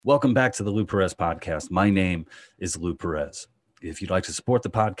Welcome back to the Lou Perez podcast. My name is Lou Perez. If you'd like to support the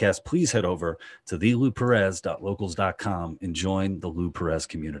podcast, please head over to thelouperez.locals.com and join the Lou Perez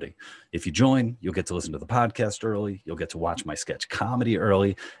community. If you join, you'll get to listen to the podcast early. You'll get to watch my sketch comedy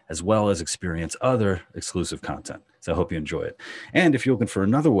early, as well as experience other exclusive content. So I hope you enjoy it. And if you're looking for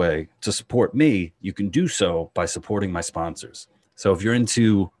another way to support me, you can do so by supporting my sponsors. So if you're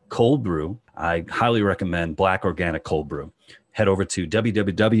into cold brew, I highly recommend Black Organic Cold Brew. Head over to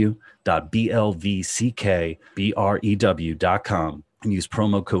www.blvckbrew.com and use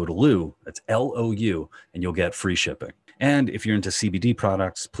promo code LOU, that's LOU, and you'll get free shipping. And if you're into CBD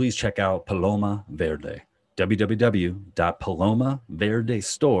products, please check out Paloma Verde,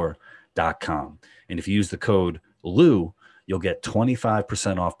 www.palomaverdestore.com. And if you use the code LOU, you'll get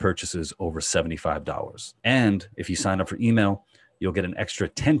 25% off purchases over $75. And if you sign up for email, you'll get an extra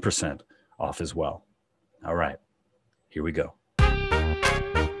 10% off as well. All right, here we go.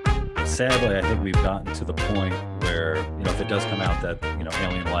 Sadly, I think we've gotten to the point where, if it does come out that,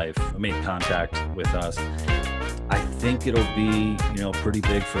 alien life made contact with us, I think it'll be, pretty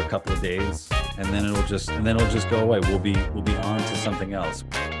big for a couple of days, and then it'll just go away. We'll be on to something else.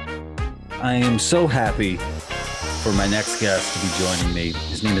 I am so happy for my next guest to be joining me.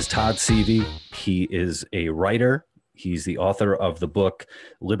 His name is Todd Seavey. He is a writer. He's the author of the book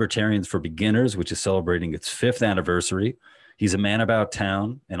Libertarians for Beginners, which is celebrating its 5th anniversary. He's a man about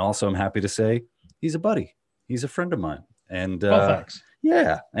town, and also I'm happy to say he's a buddy. He's a friend of mine. And thanks.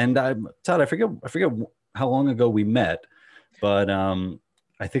 Yeah, and Todd, I forget how long ago we met, but I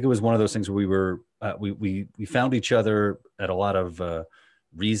think it was one of those things where we were we found each other at a lot of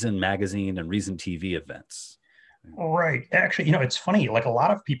Reason Magazine and Reason TV events. Right. Actually, it's funny. Like a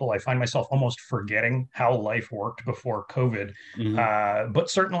lot of people, I find myself almost forgetting how life worked before COVID. Mm-hmm. But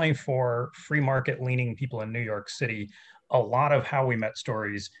certainly for free market leaning people in New York City, a lot of how we met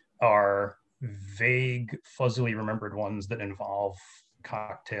stories are vague, fuzzily remembered ones that involve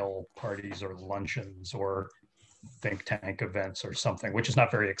cocktail parties or luncheons or think tank events or something, which is not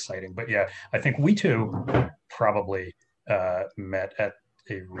very exciting. But yeah, I think we two probably met at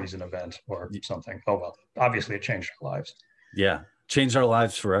a Reason event or something. Oh, well, obviously it changed our lives. Yeah, changed our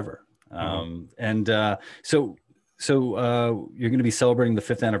lives forever. Mm-hmm. So you're going to be celebrating the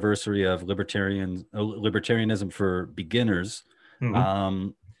 5th anniversary of Libertarianism for Beginners. Mm-hmm.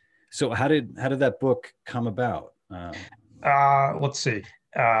 So how did that book come about? Let's see.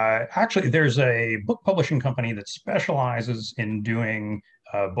 Actually, there's a book publishing company that specializes in doing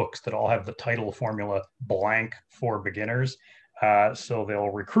books that all have the title formula blank for beginners. So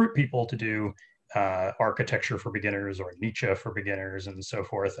they'll recruit people to do architecture for beginners or Nietzsche for beginners and so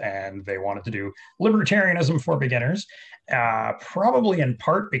forth. And they wanted to do libertarianism for beginners, probably in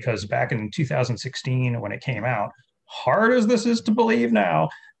part because back in 2016, when it came out, hard as this is to believe now,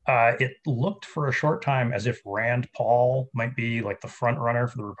 it looked for a short time as if Rand Paul might be like the front runner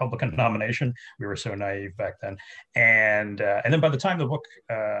for the Republican nomination. We were so naive back then. And then by the time the book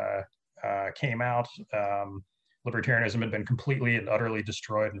came out, libertarianism had been completely and utterly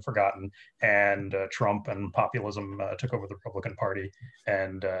destroyed and forgotten, and Trump and populism took over the Republican Party,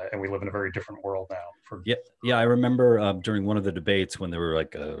 and we live in a very different world now. Yeah, I remember during one of the debates when there were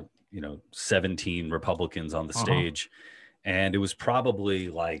like 17 Republicans on the stage, and it was probably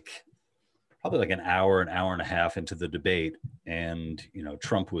like an hour and a half into the debate, and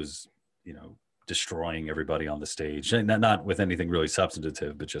Trump was destroying everybody on the stage, and not with anything really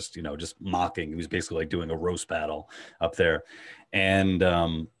substantive, but just mocking. He was basically like doing a roast battle up there. And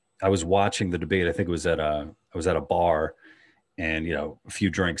I was watching the debate. I think I was at a bar, and a few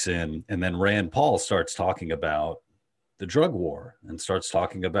drinks in, and then Rand Paul starts talking about the drug war and starts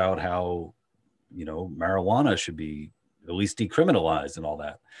talking about how marijuana should be at least decriminalized and all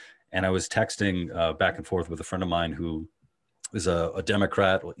that. And I was texting back and forth with a friend of mine who is a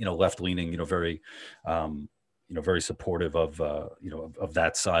Democrat, left-leaning, very supportive of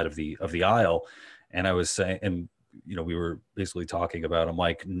that side of the aisle. And I was saying, and we were basically talking about, I'm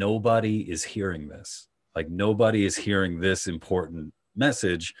like, nobody is hearing this. Like, nobody is hearing this important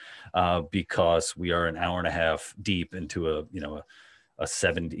message because we are an hour and a half deep into a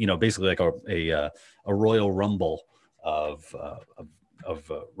 70, basically like a Royal Rumble of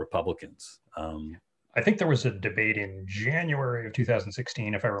Republicans. I think there was a debate in January of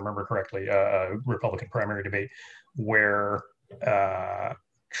 2016, if I remember correctly, a Republican primary debate, where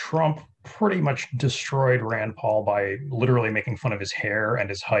Trump pretty much destroyed Rand Paul by literally making fun of his hair and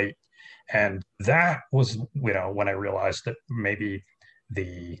his height. And that was, when I realized that maybe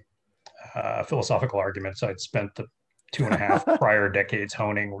the philosophical arguments I'd spent the 2.5 prior decades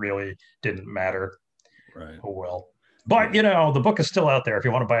honing really didn't matter. Right. Oh, well. But the book is still out there if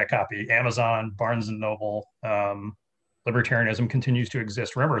you want to buy a copy. Amazon, Barnes and Noble. Libertarianism continues to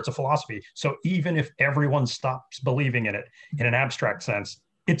exist. Remember, it's a philosophy. So even if everyone stops believing in it in an abstract sense,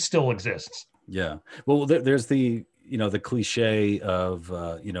 it still exists. Yeah. Well, there's the the cliche of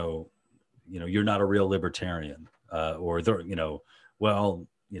you're not a real libertarian, or well,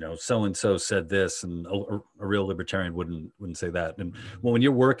 so and so said this, and a real libertarian wouldn't say that. And well, when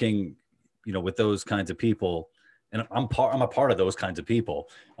you're working, with those kinds of people, and I'm a part of those kinds of people,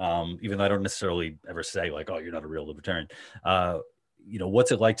 even though I don't necessarily ever say like, oh, you're not a real libertarian.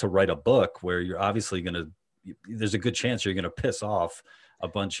 What's it like to write a book where you're obviously there's a good chance you're going to piss off a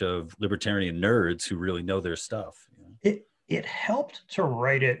bunch of libertarian nerds who really know their stuff. It helped to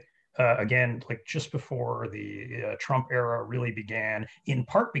write it again, like just before the Trump era really began, in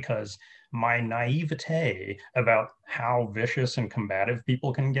part because my naivete about how vicious and combative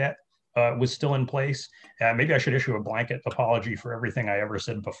people can get was still in place. Maybe I should issue a blanket apology for everything I ever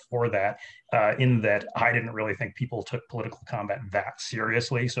said before that, in that I didn't really think people took political combat that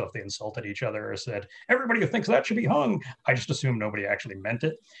seriously. So if they insulted each other or said, everybody who thinks that should be hung, I just assumed nobody actually meant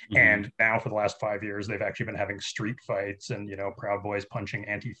it. Mm-hmm. And now for the last 5 years, they've actually been having street fights and, Proud Boys punching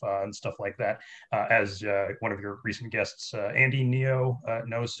Antifa and stuff like that, as one of your recent guests, Andy Neo,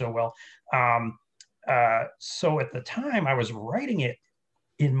 knows so well. So at the time I was writing it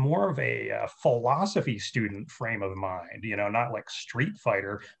in more of a philosophy student frame of mind, not like Street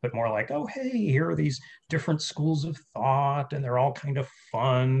Fighter, but more like, oh, hey, here are these different schools of thought and they're all kind of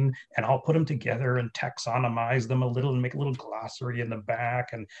fun. And I'll put them together and taxonomize them a little and make a little glossary in the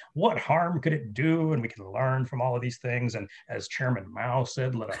back. And what harm could it do? And we can learn from all of these things. And as Chairman Mao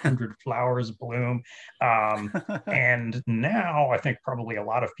said, let 100 flowers bloom. And now I think probably a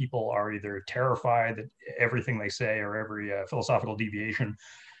lot of people are either terrified that everything they say or every philosophical deviation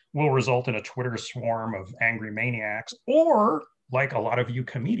will result in a Twitter swarm of angry maniacs, or like a lot of you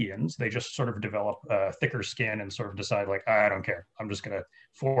comedians, they just sort of develop thicker skin and sort of decide like, I don't care. I'm just going to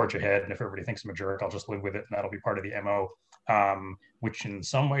forge ahead. And if everybody thinks I'm a jerk, I'll just live with it. And that'll be part of the MO, which in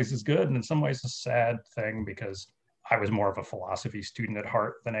some ways is good. And in some ways a sad thing, because I was more of a philosophy student at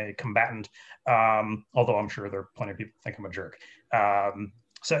heart than a combatant. Although I'm sure there are plenty of people who think I'm a jerk.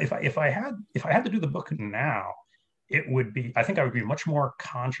 So if I had to do the book now, I think I would be much more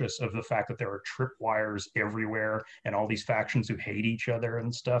conscious of the fact that there are tripwires everywhere and all these factions who hate each other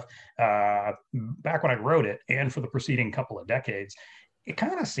and stuff. Back when I wrote it, and for the preceding couple of decades, it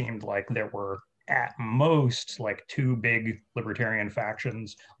kind of seemed like there were at most like two big libertarian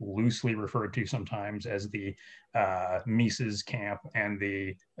factions, loosely referred to sometimes as the Mises camp and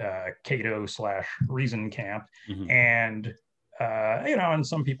the Cato/Reason camp. Mm-hmm. And and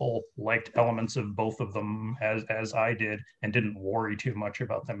some people liked elements of both of them as I did, and didn't worry too much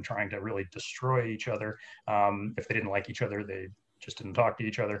about them trying to really destroy each other. If they didn't like each other, they just didn't talk to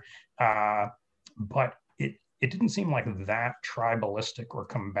each other. But it didn't seem like that tribalistic or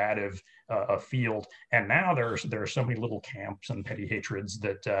combative a field. And now there are so many little camps and petty hatreds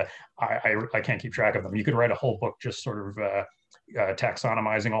that I can't keep track of them. You could write a whole book just sort of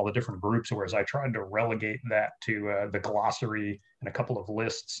taxonomizing all the different groups, whereas I tried to relegate that to the glossary and a couple of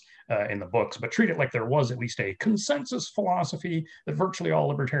lists in the books, but treat it like there was at least a consensus philosophy that virtually all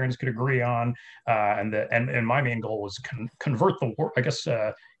libertarians could agree on, and my main goal was convert the world, I guess,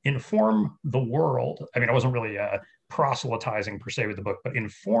 inform the world. I mean, I wasn't really proselytizing per se with the book, but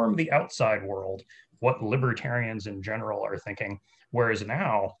inform the outside world what libertarians in general are thinking, whereas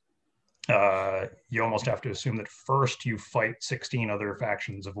now you almost have to assume that first you fight 16 other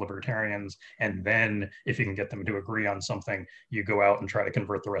factions of libertarians, and then if you can get them to agree on something, you go out and try to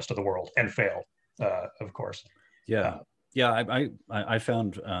convert the rest of the world, and fail, of course. I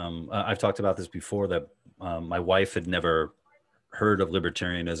found I've talked about this before, that my wife had never heard of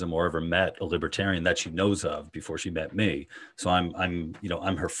libertarianism or ever met a libertarian that she knows of before she met me. So I'm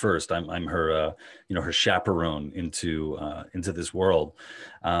her first. I'm her her chaperone into this world.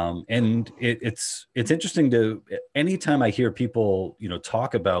 And it's interesting to, anytime I hear people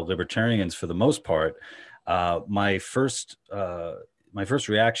talk about libertarians, for the most part, my first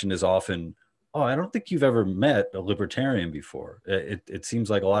reaction is often, oh, I don't think you've ever met a libertarian before. It seems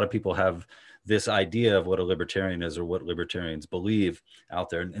like a lot of people have this idea of what a libertarian is or what libertarians believe out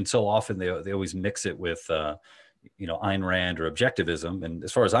there. And so often they always mix it with, Ayn Rand or objectivism. And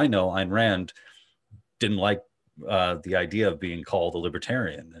as far as I know, Ayn Rand didn't like the idea of being called a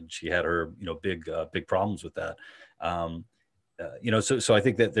libertarian, and she had her, big problems with that. So I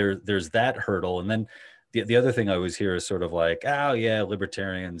think that there's that hurdle. And then the other thing I always hear is sort of like, oh yeah,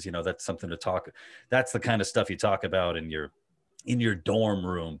 libertarians, that's something to talk. That's the kind of stuff you talk about in your in your dorm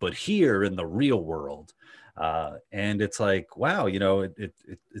room, but here in the real world. And it's like, wow,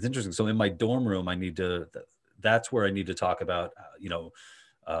 it's interesting. So in my dorm room, that's where I need to talk about,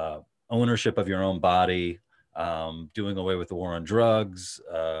 ownership of your own body, doing away with the war on drugs,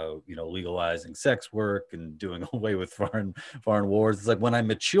 legalizing sex work and doing away with foreign wars. It's like when I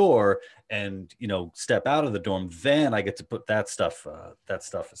mature and, step out of the dorm, then I get to put that stuff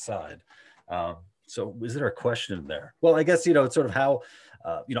aside. So is there a question there? Well, I guess, it's sort of how,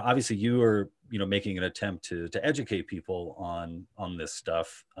 obviously you are, making an attempt to educate people on this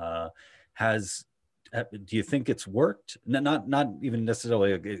stuff. Do you think it's worked? Not even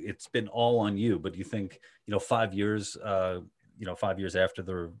necessarily it's been all on you, but do you think, 5 years, 5 years after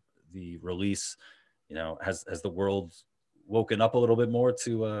the release, has the world woken up a little bit more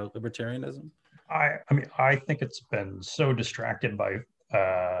to libertarianism? I think it's been so distracted by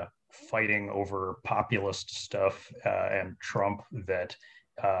fighting over populist stuff and Trump that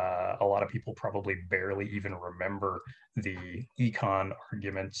a lot of people probably barely even remember the econ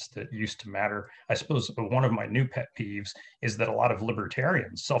arguments that used to matter. I suppose one of my new pet peeves is that a lot of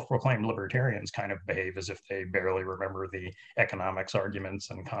libertarians, self-proclaimed libertarians, kind of behave as if they barely remember the economics arguments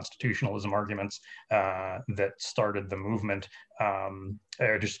and constitutionalism arguments that started the movement.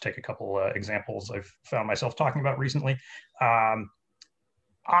 Just to take a couple examples I've found myself talking about recently.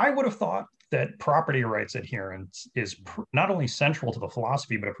 I would have thought that property rights adherence is not only central to the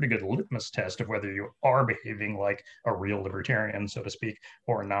philosophy, but a pretty good litmus test of whether you are behaving like a real libertarian, so to speak,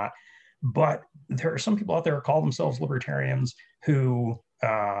 or not. But there are some people out there who call themselves libertarians who,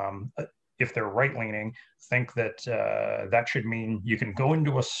 if they're right-leaning, think that that should mean you can go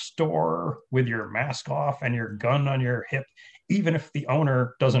into a store with your mask off and your gun on your hip, even if the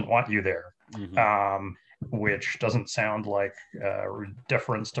owner doesn't want you there. Mm-hmm. Which doesn't sound like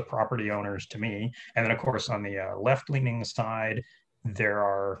deference to property owners to me. And then, of course, on the left-leaning side, there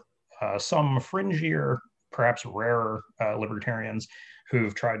are some fringier, perhaps rarer libertarians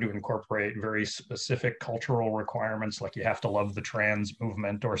who've tried to incorporate very specific cultural requirements, like you have to love the trans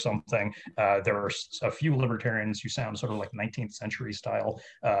movement or something. There are a few libertarians who sound sort of like 19th century style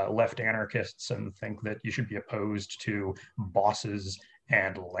left anarchists and think that you should be opposed to bosses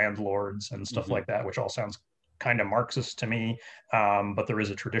and landlords and stuff like that, which all sounds kind of Marxist to me, but there is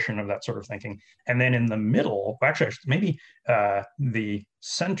a tradition of that sort of thinking. And then in the middle, actually, maybe the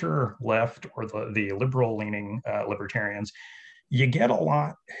center left or the liberal-leaning libertarians, you get a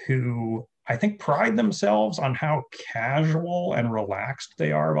lot who I think pride themselves on how casual and relaxed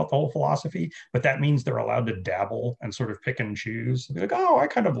they are about the whole philosophy, but that means they're allowed to dabble and sort of pick and choose. They're like, oh, I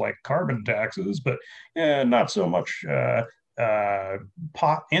kind of like carbon taxes, but not so much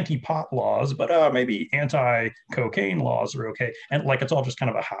anti-pot laws, but maybe anti-cocaine laws are okay. And like, it's all just kind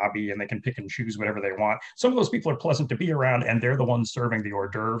of a hobby and they can pick and choose whatever they want. Some of those people are pleasant to be around and they're the ones serving the hors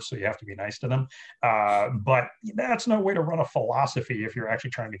d'oeuvres, so you have to be nice to them. But that's no way to run a philosophy if you're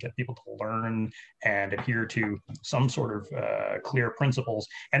actually trying to get people to learn and adhere to some sort of clear principles.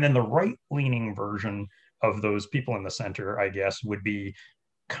 And then the right-leaning version of those people in the center, I guess, would be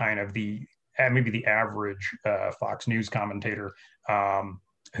kind of maybe the average Fox News commentator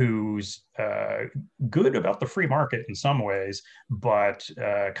who's good about the free market in some ways, but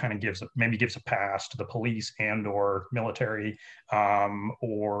kind of gives a pass to the police and or military,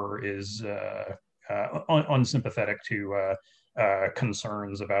 or is unsympathetic to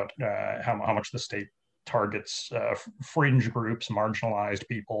concerns about how much the state targets fringe groups, marginalized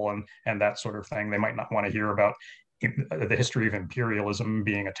people, and that sort of thing. They might not want to hear about the history of imperialism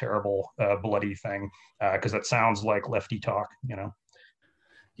being a terrible, bloody thing, because that sounds like lefty talk,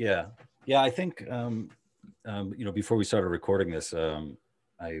 Yeah. I think, before we started recording this,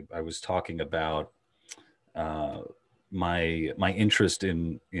 I was talking about my interest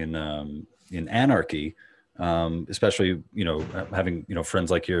in anarchy, especially having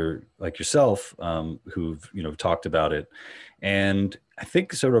friends like yourself who've talked about it, and I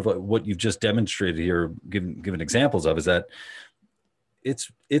think sort of what you've just demonstrated here, given examples of, is that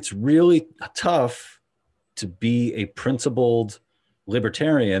it's really tough to be a principled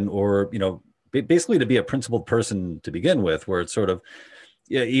libertarian, or basically to be a principled person to begin with, where it's sort of,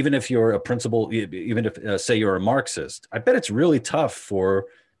 yeah, even if you're a principled, even if say you're a Marxist, I bet it's really tough for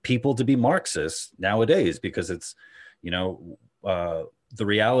people to be Marxists nowadays, because it's, the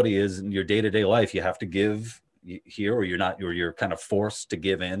reality is in your day-to-day life, you have to give here, or you're kind of forced to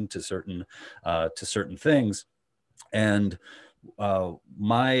give in to certain things. And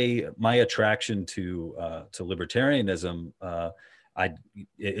my attraction to libertarianism,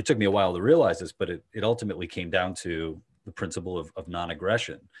 it took me a while to realize this, but it ultimately came down to the principle of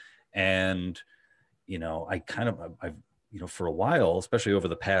non-aggression. And for a while, especially over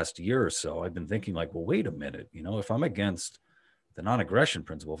the past year or so, I've been thinking like, well, wait a minute, if I'm against the non-aggression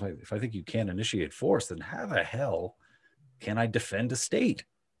principle, if I think you can't initiate force, then how the hell can I defend a state?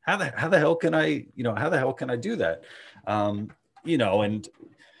 How the hell can I, how the hell can I do that? And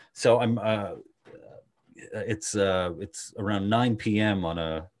so it's around 9 p.m. on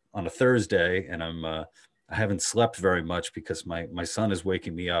a Thursday, and I haven't slept very much because my son is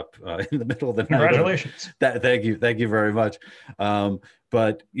waking me up in the middle of the night. Congratulations. Thank you very much.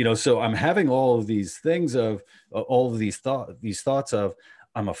 But so I'm having all of these things of all of these thoughts of,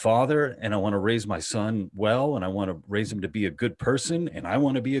 I'm a father and I want to raise my son well, and I want to raise him to be a good person, and I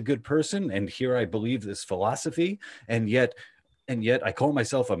want to be a good person. And here I believe this philosophy, and yet I call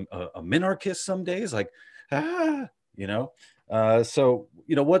myself a minarchist some days, like, so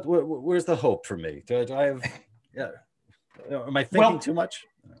where's the hope for me? Do I have, am I thinking too much?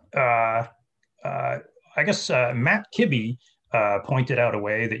 I guess Matt Kibbe pointed out a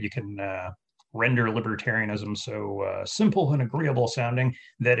way that you can render libertarianism so simple and agreeable sounding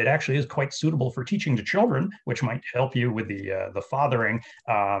that it actually is quite suitable for teaching to children, which might help you with the fathering.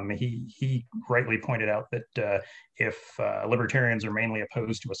 He rightly pointed out that if libertarians are mainly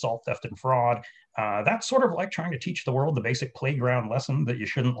opposed to assault, theft, and fraud, that's sort of like trying to teach the world the basic playground lesson that you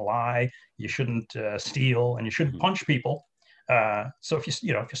shouldn't lie, you shouldn't steal, and you shouldn't punch people. So if you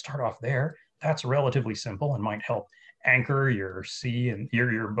start off there, that's relatively simple and might help anchor your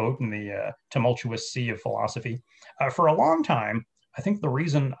boat in the tumultuous sea of philosophy. For a long time, I think the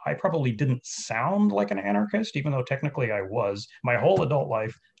reason I probably didn't sound like an anarchist, even though technically I was, my whole adult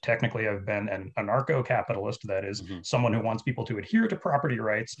life, technically I've been an anarcho-capitalist, that is, someone who wants people to adhere to property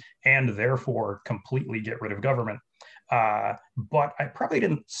rights and therefore completely get rid of government. But I probably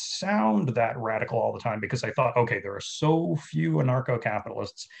didn't sound that radical all the time because I thought, okay, there are so few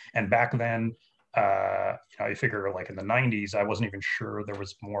anarcho-capitalists, and back then, you figure like in the 90s, I wasn't even sure there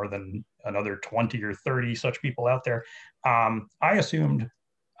was more than another 20 or 30 such people out there. I assumed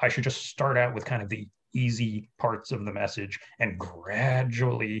I should just start out with kind of the easy parts of the message and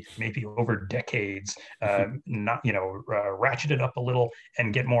gradually, maybe over decades, ratchet it up a little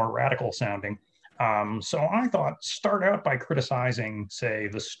and get more radical sounding. So I thought, start out by criticizing, say,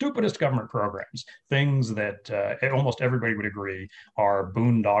 the stupidest government programs, things that almost everybody would agree are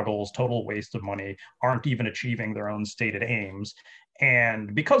boondoggles, total waste of money, aren't even achieving their own stated aims.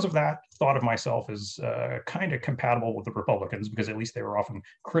 And because of that, thought of myself as kind of compatible with the Republicans, because at least they were often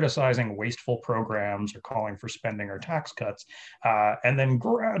criticizing wasteful programs or calling for spending or tax cuts. And then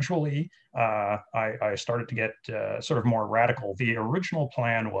gradually, I started to get sort of more radical. The original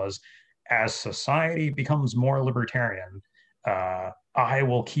plan was, as society becomes more libertarian, I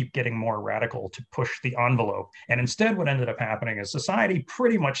will keep getting more radical to push the envelope. And instead, what ended up happening is society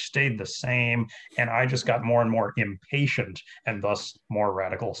pretty much stayed the same, and I just got more and more impatient and thus more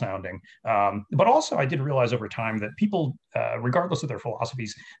radical sounding. But also, I did realize over time that people, regardless of their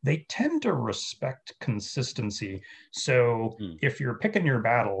philosophies, they tend to respect consistency. So if you're picking your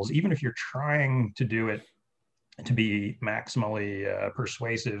battles, even if you're trying to do it to be maximally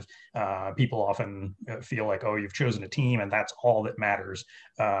persuasive, people often feel like, oh, you've chosen a team and that's all that matters.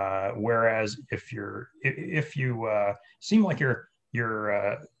 Whereas if you seem like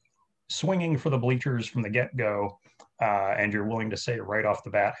you're swinging for the bleachers from the get-go, and you're willing to say right off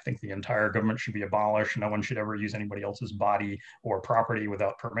the bat, I think the entire government should be abolished. No one should ever use anybody else's body or property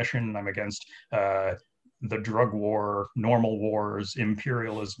without permission. I'm against the drug war, normal wars,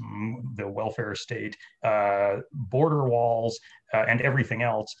 imperialism, the welfare state, border walls, and everything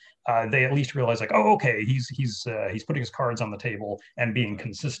else. They at least realize, like, oh, okay, he's putting his cards on the table and being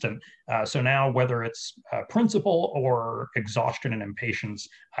consistent. So now, whether it's principle or exhaustion and impatience,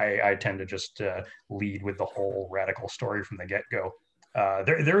 I tend to just lead with the whole radical story from the get-go.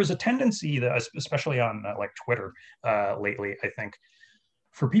 There is a tendency, that, especially on like Twitter lately, I think,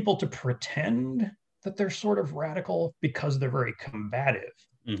 for people to pretend that they're sort of radical because they're very combative,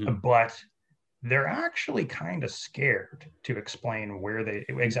 but they're actually kind of scared to explain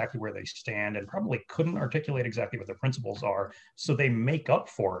exactly where they stand, and probably couldn't articulate exactly what their principles are. So they make up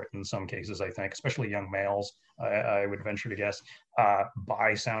for it in some cases, I think, especially young males, I would venture to guess,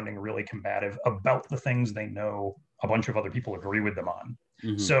 by sounding really combative about the things they know a bunch of other people agree with them on.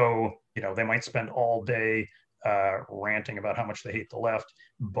 So, they might spend all day ranting about how much they hate the left,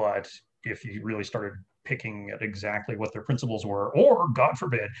 but if you really started picking at exactly what their principles were, or God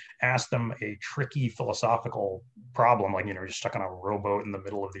forbid, ask them a tricky philosophical problem, like, you're stuck on a rowboat in the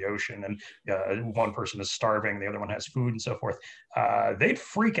middle of the ocean and one person is starving, the other one has food and so forth, they'd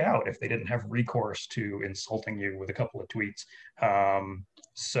freak out if they didn't have recourse to insulting you with a couple of tweets.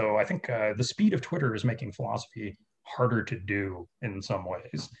 So I think the speed of Twitter is making philosophy harder to do in some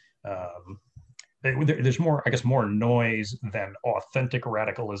ways. There's more, I guess, more noise than authentic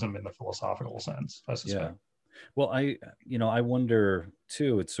radicalism in the philosophical sense, I suspect. Yeah. Well, I wonder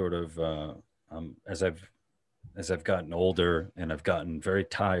too. It's sort of as I've gotten older and I've gotten very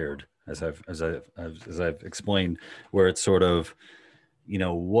tired, as I've explained, where it's sort of,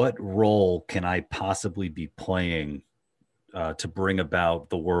 what role can I possibly be playing to bring about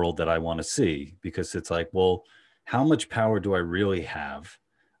the world that I want to see? Because it's like, well, how much power do I really have?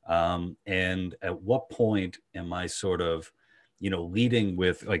 And at what point am I sort of, leading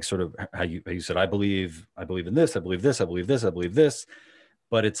with, like, sort of how you said, I believe in this, I believe this, I believe this, I believe this,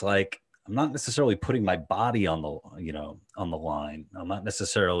 but it's like, I'm not necessarily putting my body on the line. I'm not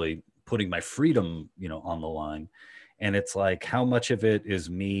necessarily putting my freedom, on the line. And it's like, how much of it is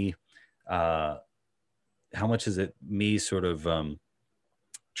me, how much is it me sort of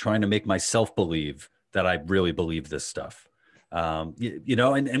trying to make myself believe that I really believe this stuff? I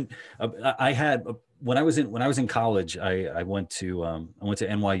had, when I was in college, I went to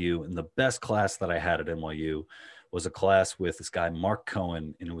NYU, and the best class that I had at NYU was a class with this guy, Mark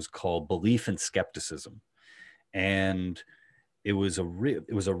Cohen, and it was called Belief and Skepticism. And it was a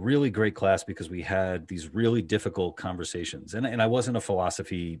really great class because we had these really difficult conversations. And I wasn't a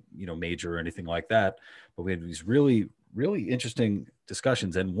philosophy, major or anything like that, but we had these really, really interesting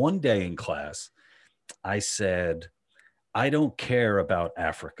discussions. And one day in class, I said, I don't care about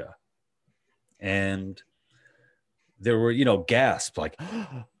Africa. And there were, gasps, like,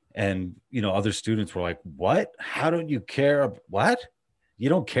 and, other students were like, what? How don't you care? What? You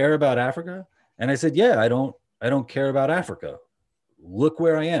don't care about Africa? And I said, yeah, I don't care about Africa. Look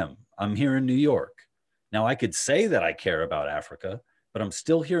where I am. I'm here in New York. Now, I could say that I care about Africa, but I'm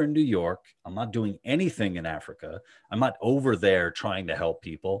still here in New York. I'm not doing anything in Africa. I'm not over there trying to help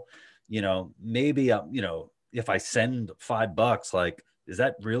people. Maybe, if I send $5, like, does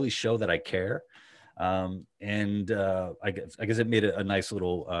that really show that I care? I guess it made a nice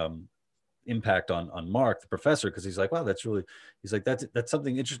little impact on Mark, the professor, because he's like, wow, he's like, that's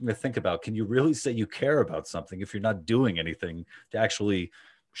something interesting to think about. Can you really say you care about something if you're not doing anything to actually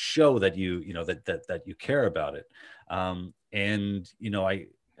show that that you care about it? I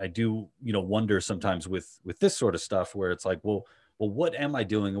do, wonder sometimes with this sort of stuff where it's like, well, what am I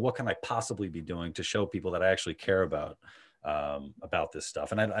doing, and what can I possibly be doing to show people that I actually care about this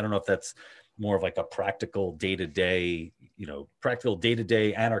stuff? And I don't know if that's more of like a practical day-to-day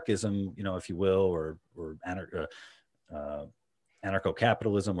anarchism, if you will, or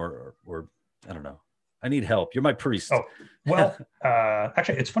anarcho-capitalism, or I don't know. I need help. You're my priest. Oh, well,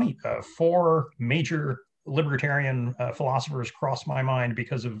 actually, it's funny. 4 major libertarian philosophers crossed my mind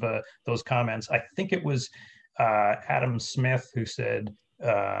because of those comments. I think it was Adam Smith who said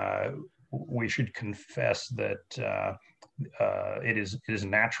we should confess that it is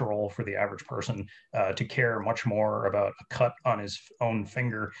natural for the average person to care much more about a cut on his own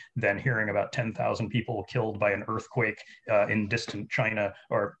finger than hearing about 10,000 people killed by an earthquake in distant China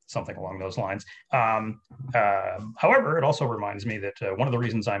or something along those lines. However, it also reminds me that one of the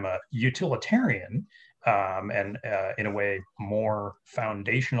reasons I'm a utilitarian, and in a way more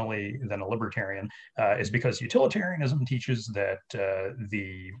foundationally than a libertarian, is because utilitarianism teaches that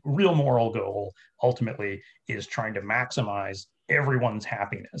the real moral goal ultimately is trying to maximize everyone's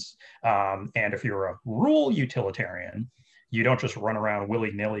happiness. And if you're a rule utilitarian, you don't just run around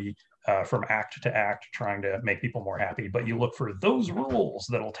willy-nilly from act to act trying to make people more happy, but you look for those rules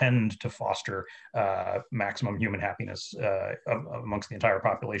that'll tend to foster maximum human happiness amongst the entire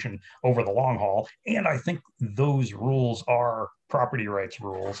population over the long haul. And I think those rules are property rights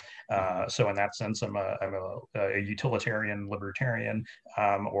rules. So in that sense, I'm a utilitarian libertarian,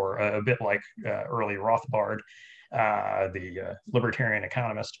 or a bit like early Rothbard, the libertarian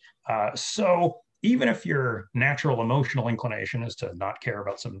economist. So even if your natural emotional inclination is to not care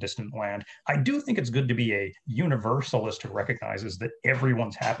about some distant land, I do think it's good to be a universalist who recognizes that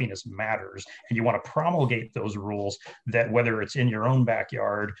everyone's happiness matters. And you want to promulgate those rules that, whether it's in your own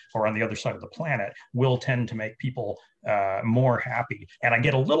backyard or on the other side of the planet, will tend to make people more happy. And I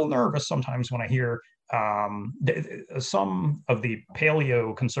get a little nervous sometimes when I hear some of the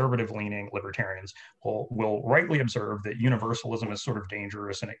paleo conservative leaning libertarians will rightly observe that universalism is sort of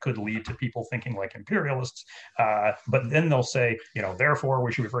dangerous and it could lead to people thinking like imperialists. But then they'll say, therefore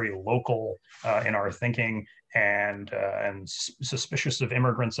we should be very local in our thinking and suspicious of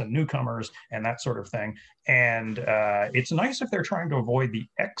immigrants and newcomers and that sort of thing. And it's nice if they're trying to avoid the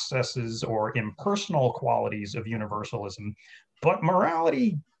excesses or impersonal qualities of universalism, but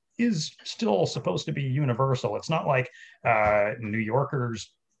morality is still supposed to be universal. It's not like New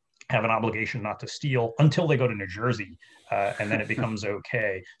Yorkers have an obligation not to steal until they go to New Jersey, and then it becomes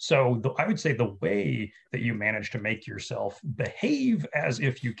okay. So I would say the way that you manage to make yourself behave as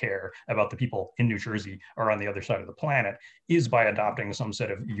if you care about the people in New Jersey or on the other side of the planet is by adopting some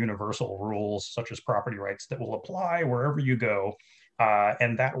set of universal rules, such as property rights, that will apply wherever you go.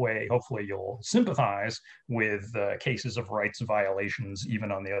 And that way, hopefully, you'll sympathize with cases of rights violations,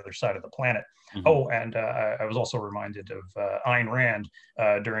 even on the other side of the planet. Mm-hmm. Oh, and I was also reminded of Ayn Rand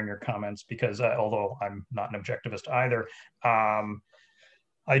during your comments, because although I'm not an objectivist either,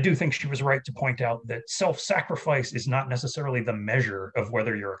 I do think she was right to point out that self-sacrifice is not necessarily the measure of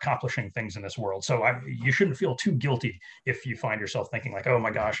whether you're accomplishing things in this world. So you shouldn't feel too guilty if you find yourself thinking like, oh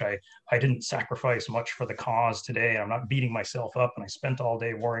my gosh, I didn't sacrifice much for the cause today. I'm not beating myself up, and I spent all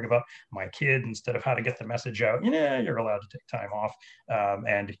day worrying about my kid instead of how to get the message out. Yeah, you're allowed to take time off.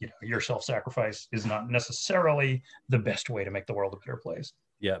 And your self-sacrifice is not necessarily the best way to make the world a better place.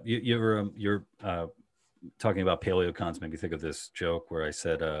 Yeah, you're talking about paleocons made me think of this joke where I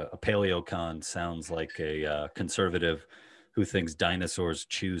said a paleocon sounds like a conservative who thinks dinosaurs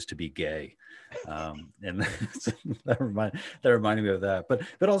choose to be gay, and that reminded me of that.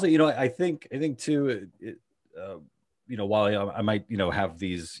 But also, I think too, while I might have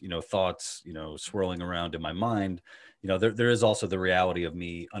these thoughts swirling around in my mind, there is also the reality of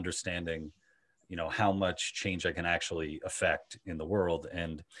me understanding how much change I can actually affect in the world.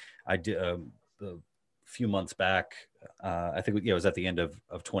 And I did the few months back, I think it was at the end of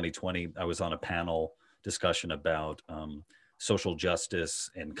 2020, I was on a panel discussion about social justice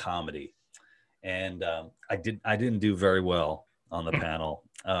and comedy, and I didn't do very well on the panel.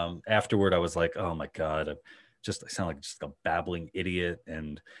 Afterward, I was like, oh my god, I sound like just a babbling idiot,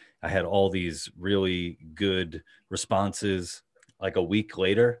 and I had all these really good responses like a week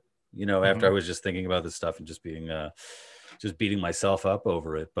later, after I was just thinking about this stuff and just beating myself up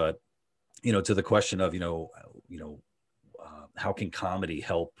over it. But to the question of, how can comedy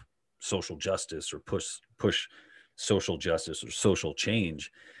help social justice or push social justice or social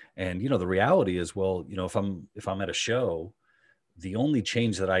change? And, the reality is, well, if I'm at a show, the only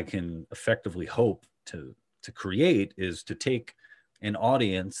change that I can effectively hope to create is to take an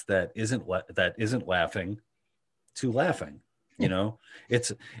audience that isn't laughing to laughing.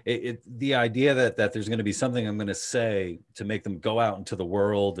 It's the idea that there's going to be something I'm going to say to make them go out into the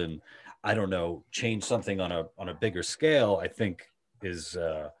world and, I don't know, change something on a bigger scale, I think is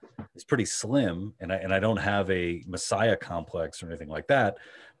pretty slim. And I don't have a messiah complex or anything like that.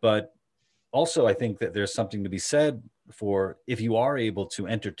 But also, I think that there's something to be said for if you are able to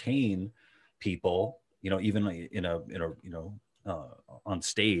entertain people, even on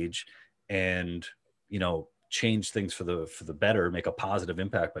stage, and change things for the better, make a positive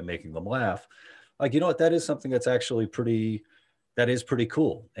impact by making them laugh. Like, what, that is something that's actually pretty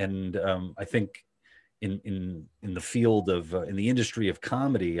cool. And I think in the field of in the industry of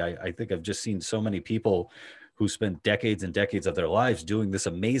comedy, I think I've just seen so many people who spend decades and decades of their lives doing this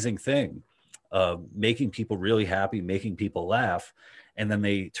amazing thing, making people really happy, making people laugh, and then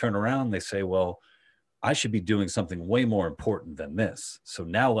they turn around and they say, well, I should be doing something way more important than this. So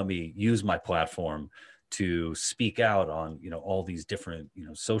now let me use my platform to speak out on all these different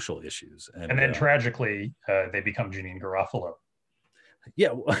social issues. And then tragically, they become Janine Garofalo. Yeah,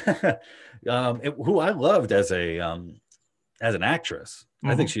 who I loved as an actress.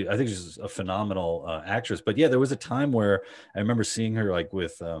 Mm-hmm. I think she's a phenomenal actress. But yeah, there was a time where I remember seeing her like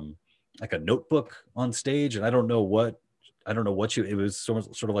with like a notebook on stage, and I don't know what it was sort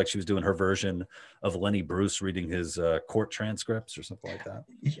of like she was doing her version of Lenny Bruce reading his court transcripts or something like that.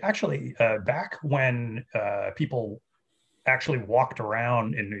 Actually, back when people actually walked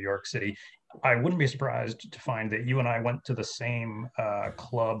around in New York City, I wouldn't be surprised to find that you and I went to the same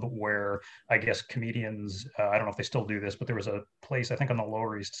club where I guess comedians, I don't know if they still do this, but there was a place, I think on the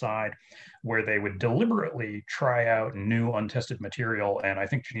Lower East Side, where they would deliberately try out new untested material. And I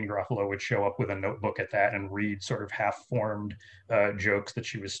think Janine Garofalo would show up with a notebook at that and read sort of half-formed jokes that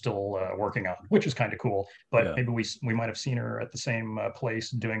she was still working on, which is kind of cool. But yeah, maybe we might have seen her at the same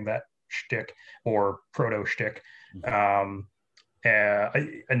place doing that shtick or proto shtick. Mm-hmm.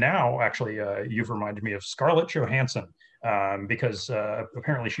 And now, actually, you've reminded me of Scarlett Johansson, because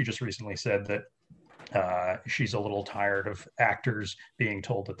apparently she just recently said that she's a little tired of actors being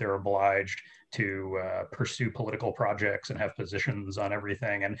told that they're obliged to pursue political projects and have positions on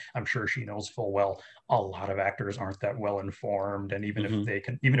everything. And I'm sure she knows full well a lot of actors aren't that well informed, and even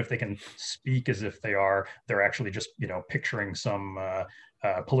if they can speak as if they are, they're actually just picturing some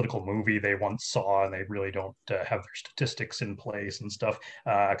political movie they once saw, and they really don't have their statistics in place and stuff,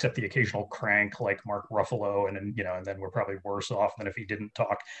 except the occasional crank like Mark Ruffalo, and then we're probably worse off than if he didn't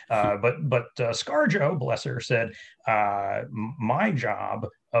talk. But ScarJo, bless her, said, my job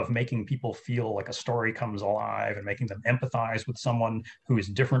of making people feel like a story comes alive and making them empathize with someone who is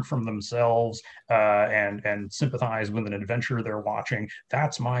different from themselves, and sympathize with an adventure they're watching.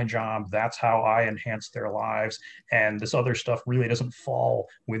 That's my job. That's how I enhance their lives. And this other stuff really doesn't fall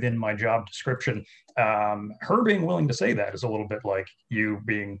within my job description. Her being willing to say that is a little bit like you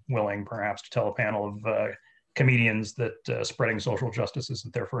being willing perhaps to tell a panel of comedians that spreading social justice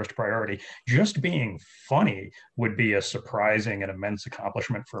isn't their first priority. Just being funny would be a surprising and immense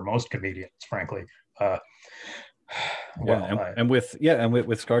accomplishment for most comedians, frankly. With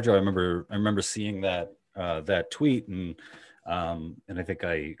ScarJo, I remember seeing that tweet, and I think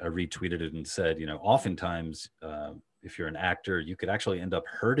I retweeted it and said, oftentimes if you're an actor, you could actually end up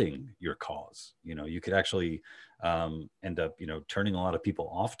hurting your cause. You could actually end up turning a lot of people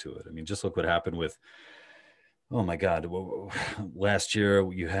off to it. I mean, just look what happened with, oh my God, last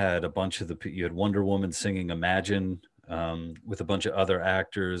year you had you had Wonder Woman singing Imagine with a bunch of other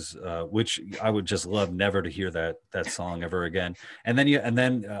actors, which I would just love never to hear that song ever again. And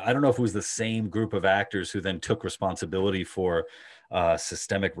then I don't know if it was the same group of actors who then took responsibility for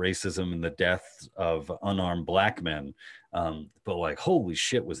systemic racism and the deaths of unarmed Black men. But like, holy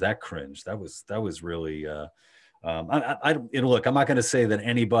shit, was that cringe? That was really, look, I'm not going to say that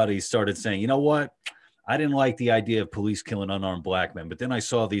anybody started saying, you know what? I didn't like the idea of police killing unarmed Black men, but then I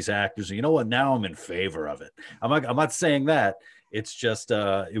saw these actors, and you know what? Now I'm in favor of it. I'm not saying that. It's just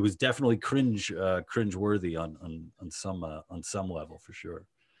it was definitely cringe-worthy on some level for sure.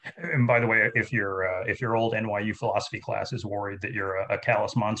 And by the way, if your old NYU philosophy class is worried that you're a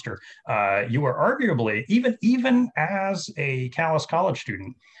callous monster, you are arguably, even as a callous college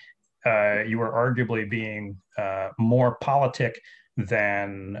student, you are arguably being more politic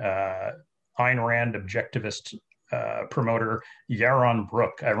than Ayn Rand objectivist promoter Yaron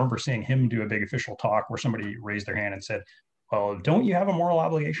Brook. I remember seeing him do a big official talk where somebody raised their hand and said, well, don't you have a moral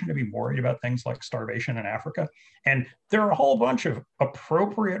obligation to be worried about things like starvation in Africa? And there are a whole bunch of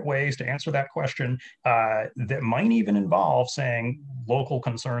appropriate ways to answer that question that might even involve saying local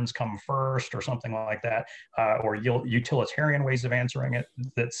concerns come first or something like that, or utilitarian ways of answering it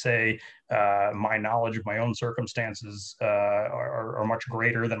that say my knowledge of my own circumstances are much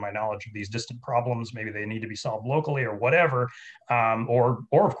greater than my knowledge of these distant problems. Maybe they need to be solved locally or whatever. Or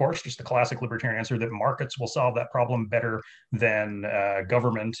of course, just the classic libertarian answer that markets will solve that problem better than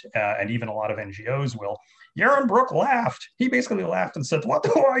government, and even a lot of NGOs will. Yaron Brook laughed. He basically laughed and said, what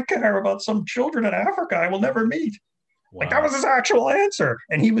do I care about some children in Africa I will never meet? Wow. Like, that was his actual answer.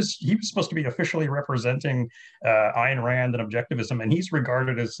 And he was supposed to be officially representing Ayn Rand and objectivism. And he's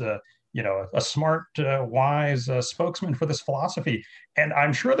regarded as a smart, wise spokesman for this philosophy. And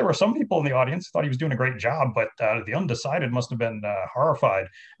I'm sure there were some people in the audience who thought he was doing a great job, but the undecided must have been horrified.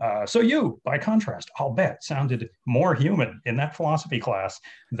 So you, by contrast, I'll bet, sounded more human in that philosophy class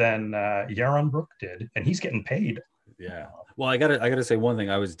than Yaron Brook did, and he's getting paid. Yeah. Well, I gotta say one thing.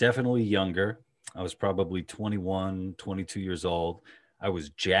 I was definitely younger. I was probably 21, 22 years old. I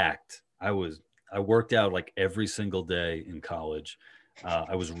was jacked. I worked out like every single day in college.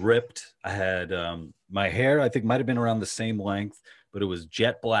 I was ripped. I had my hair, I think, might have been around the same length, but it was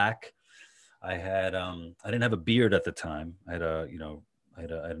jet black. I didn't have a beard at the time. I had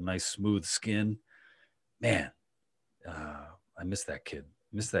a nice smooth skin. Man, I miss that kid.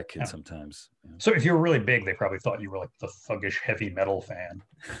 Yeah. Sometimes. Yeah. So if you were really big, they probably thought you were like the thuggish heavy metal fan.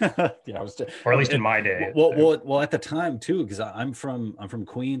 Yeah, or at least in my day. Well, at the time too, because I'm from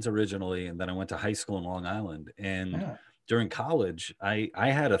Queens originally, and then I went to high school in Long Island, and during college, I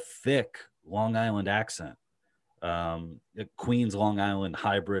had a thick Long Island accent, Queens Long Island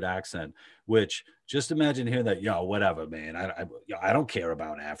hybrid accent. Which, just imagine hearing that, yo, whatever, man. I don't care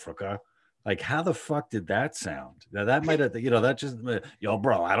about Africa. Like, how the fuck did that sound? Now that might have, that just, yo,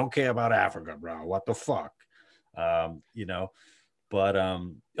 bro, I don't care about Africa, bro. What the fuck? But sorry,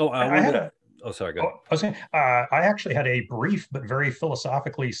 go ahead. I was saying, I actually had a brief but very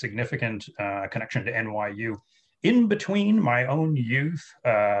philosophically significant connection to NYU in between my own youth,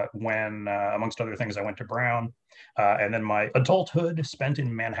 when, amongst other things, I went to Brown, and then my adulthood spent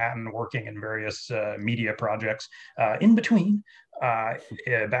in Manhattan working in various media projects. In between,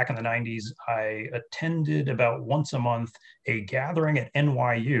 back in the 90s, I attended about once a month a gathering at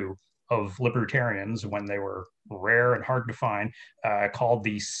NYU of libertarians when they were rare and hard to find, called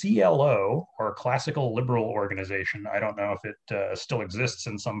the CLO, or Classical Liberal Organization. I don't know if it still exists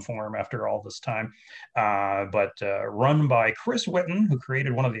in some form after all this time, but run by Chris Whitten, who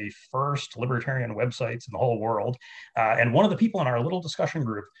created one of the first libertarian websites in the whole world. And one of the people in our little discussion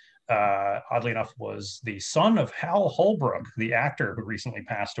group, oddly enough, was the son of Hal Holbrook, the actor who recently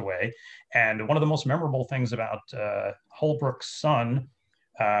passed away. And one of the most memorable things about Holbrook's son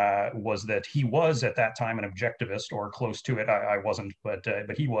was that he was at that time an objectivist, or close to it. I wasn't, but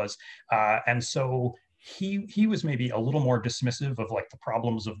he was, and so he was maybe a little more dismissive of like the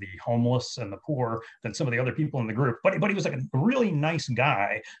problems of the homeless and the poor than some of the other people in the group. But he was like a really nice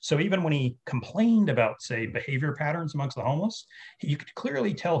guy. So even when he complained about, say, behavior patterns amongst the homeless, you could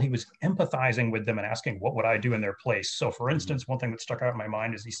clearly tell he was empathizing with them and asking, what would I do in their place? So for instance, one thing that stuck out in my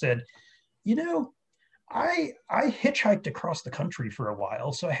mind is he said, you know, I hitchhiked across the country for a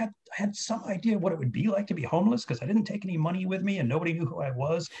while, so I had some idea what it would be like to be homeless, because I didn't take any money with me and nobody knew who I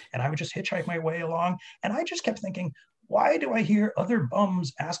was, and I would just hitchhike my way along. And I just kept thinking, why do I hear other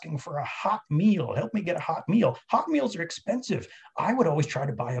bums asking for a hot meal? Help me get a hot meal. Hot meals are expensive. I would always try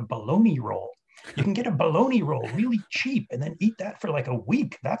to buy a bologna roll. You can get a bologna roll really cheap and then eat that for like a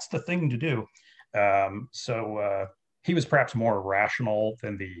week. That's the thing to do. He was perhaps more rational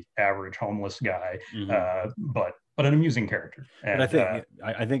than the average homeless guy, but an amusing character. And but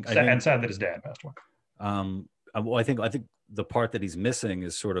I think sad that his dad passed away. Well, I think the part that he's missing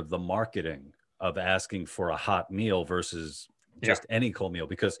is sort of the marketing of asking for a hot meal versus just any cold meal.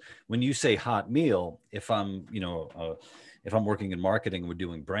 Because when you say hot meal, if I'm working in marketing, we're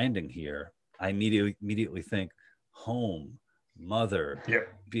doing branding here, I immediately think home, mother,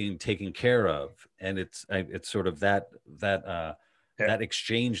 being taken care of, and it's sort of that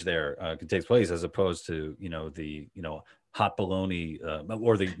exchange there can take place, as opposed to the hot bologna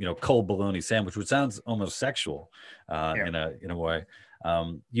or the cold bologna sandwich, which sounds almost sexual in a way.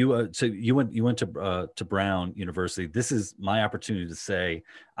 So you went to Brown University. This is my opportunity to say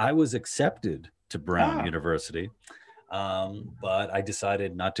I was accepted to Brown University, but I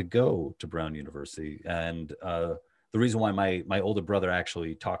decided not to go to Brown University, and the reason why my older brother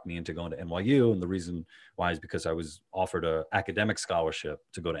actually talked me into going to NYU, and the reason why is because I was offered an academic scholarship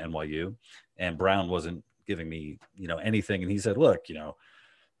to go to NYU, and Brown wasn't giving me, anything. And he said, look,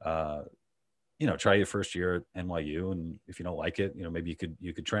 try your first year at NYU, and if you don't like it, maybe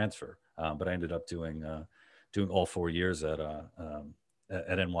you could transfer. But I ended up doing all 4 years at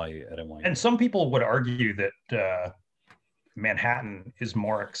NYU. And some people would argue that Manhattan is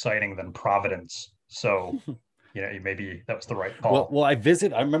more exciting than Providence. So. Maybe that was the right call. Well, I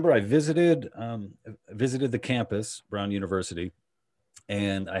remember I visited the campus, Brown University,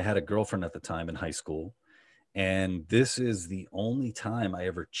 and I had a girlfriend at the time in high school. And this is the only time I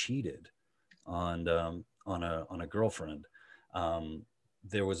ever cheated on a girlfriend.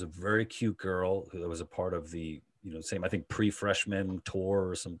 There was a very cute girl who was a part of the, same, I think, pre-freshman tour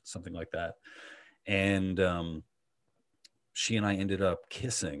or something like that. And she and I ended up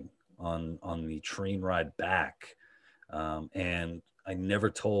kissing on the train ride back. And I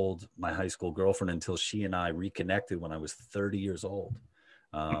never told my high school girlfriend until she and I reconnected when I was 30 years old.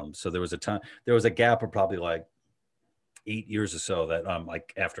 So there was a gap of probably like 8 years or so that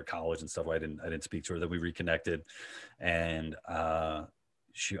like after college and stuff, I didn't speak to her. Then we reconnected, and I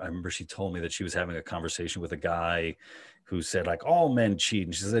remember she told me that she was having a conversation with a guy who said like all men cheat,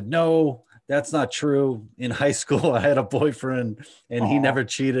 and she said, no, that's not true. In high school, I had a boyfriend and he never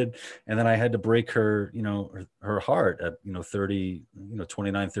cheated. And then I had to break her, her heart at,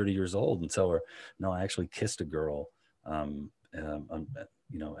 29, 30 years old, and tell her, no, I actually kissed a girl, at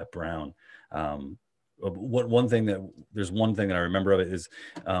Brown. One thing that I remember of it is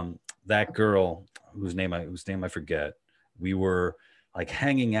that girl whose name I forget. We were like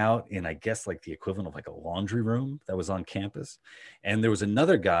hanging out in, I guess, like the equivalent of like a laundry room that was on campus. And there was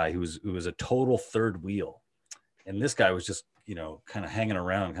another guy who was a total third wheel. And this guy was just, kind of hanging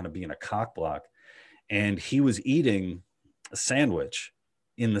around, kind of being a cock block. And he was eating a sandwich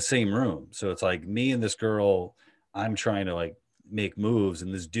in the same room. So it's like me and this girl, I'm trying to like make moves,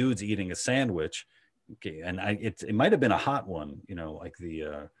 and this dude's eating a sandwich. Okay. And it might've been a hot one, like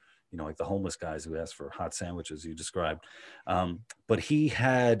the, like the homeless guys who asked for hot sandwiches you described. But he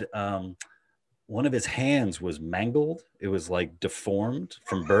had, one of his hands was mangled. It was like deformed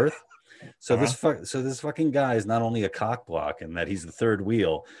from birth. So this fucking guy is not only a cock block in that he's the third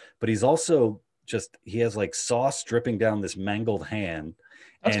wheel, but he's also he has like sauce dripping down this mangled hand.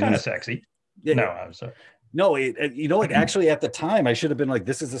 That's kind of sexy. Yeah, no, I'm sorry. No, you know, like actually at the time I should have been like,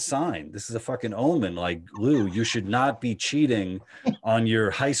 this is a sign. This is a fucking omen. Like, Lou, you should not be cheating on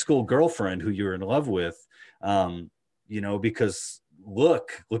your high school girlfriend who you're in love with. You know, because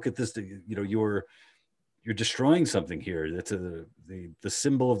look at this, you know, you're destroying something here. That's the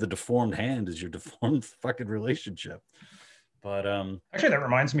symbol of the deformed hand is your deformed fucking relationship. But Actually, that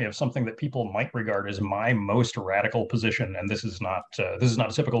reminds me of something that people might regard as my most radical position, and this is not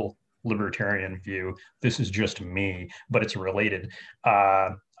a typical libertarian view. This is just me, but it's related.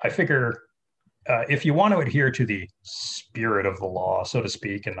 I figure if you want to adhere to the spirit of the law, so to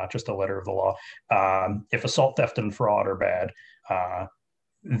speak, and not just the letter of the law, if assault, theft, and fraud are bad, uh,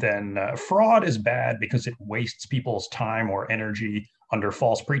 then fraud is bad because it wastes people's time or energy under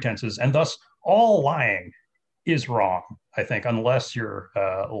false pretenses, and thus all lying is wrong, I think, unless you're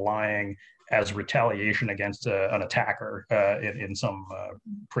lying as retaliation against an attacker in some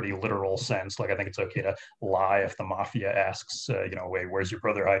pretty literal sense. Like, I think it's okay to lie if the mafia asks, you know, wait, where's your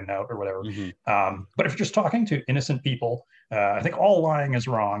brother hiding out or whatever. But if you're just talking to innocent people, I think all lying is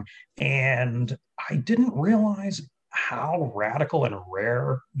wrong. And I didn't realize how radical and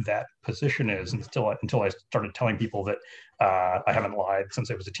rare that position is until I started telling people that I haven't lied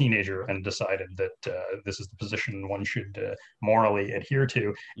since I was a teenager and decided that this is the position one should morally adhere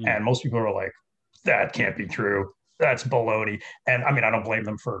to. And most people are like, that can't be true. That's baloney. And I mean, I don't blame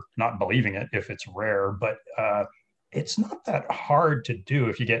them for not believing it if it's rare, but it's not that hard to do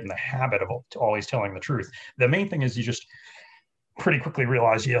if you get in the habit of always telling the truth. The main thing is you just pretty quickly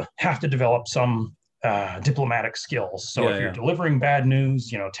realize you have to develop some diplomatic skills. So if you're delivering bad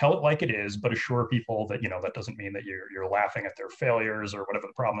news, you know, tell it like it is, but assure people that, you know, that doesn't mean that you're laughing at their failures or whatever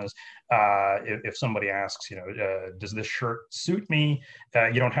the problem is. If somebody asks, you know, does this shirt suit me?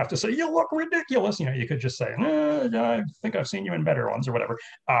 You don't have to say, you look ridiculous. You know, you could just say, I think I've seen you in better ones or whatever.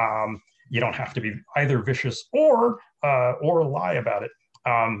 You don't have to be either vicious or lie about it.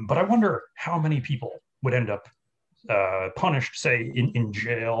 But I wonder how many people would end up punished, say, in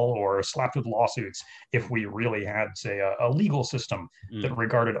jail or slapped with lawsuits if we really had, say, a legal system that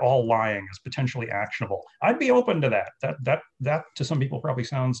regarded all lying as potentially actionable. I'd be open to that. That to some people probably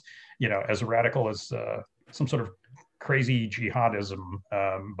sounds, you know, as radical as some sort of crazy jihadism,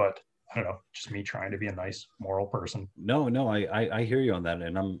 but I don't know, just me trying to be a nice moral person. No, I hear you on that,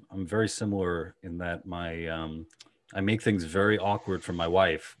 and I'm very similar in that I make things very awkward for my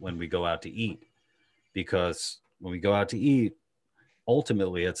wife when we go out to eat, because when we go out to eat,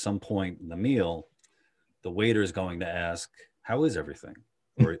 ultimately at some point in the meal, the waiter is going to ask, how is everything?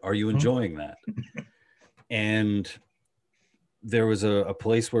 Or are you enjoying that? And there was a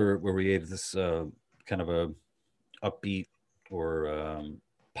place where we ate this kind of a upbeat or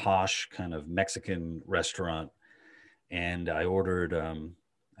posh kind of Mexican restaurant. And I ordered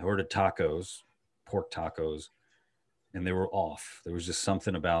tacos, pork tacos, and they were off. There was just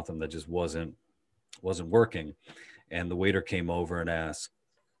something about them that just wasn't working. And the waiter came over and asked,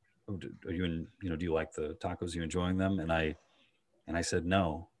 oh, are you in, you know, do you like the tacos? Are you enjoying them? And I said,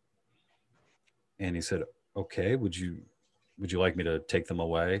 no. And he said, okay, would you like me to take them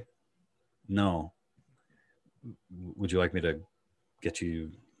away? No. Would you like me to get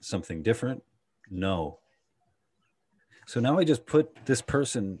you something different? No. So now I just put this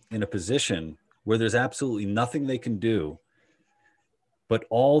person in a position where there's absolutely nothing they can do, but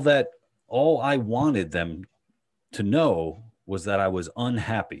all I wanted them to know was that I was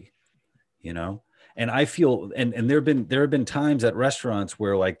unhappy, you know? And I feel, and there have been times at restaurants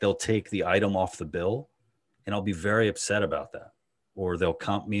where like they'll take the item off the bill and I'll be very upset about that, or they'll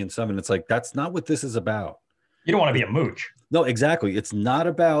comp me in something. It's like, that's not what this is about. You don't want to be a mooch. No, exactly. It's not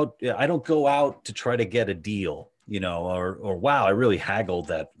about, I don't go out to try to get a deal, you know, or wow, I really haggled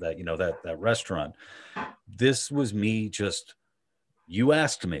that restaurant. This was me just, you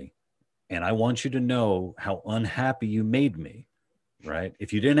asked me, and I want you to know how unhappy you made me, right?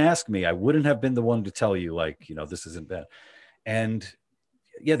 If you didn't ask me, I wouldn't have been the one to tell you, like, you know, this isn't bad. And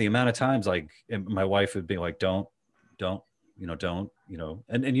yeah, the amount of times, like, my wife would be like, don't, and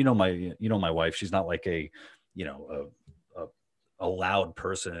you know, my wife, she's not like a loud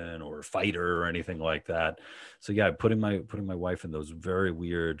person or fighter or anything like that. So yeah, putting my wife in those very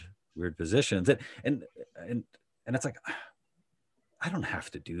weird positions, and it's like, I don't have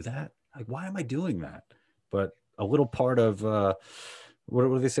to do that. Like, why am I doing that? But a little part of what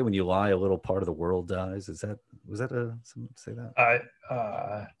do they say when you lie? A little part of the world dies. Was that someone say that?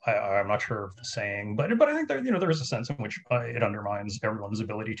 I'm not sure of the saying, but I think there is a sense in which it undermines everyone's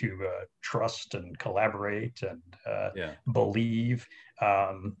ability to trust and collaborate and believe.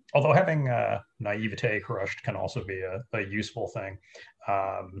 Although having naivete crushed can also be a useful thing.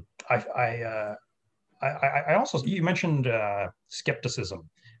 I also, you mentioned skepticism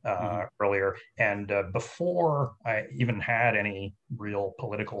Hmm. earlier, and before I even had any real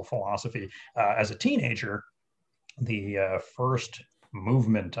political philosophy, as a teenager, the first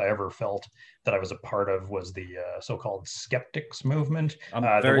movement I ever felt that I was a part of was the so-called skeptics movement. I'm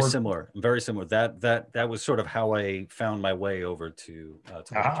The very word, similar. I'm very similar. That was sort of how I found my way over to ah,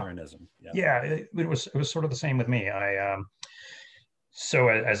 libertarianism. Yeah. yeah, it was sort of the same with me. So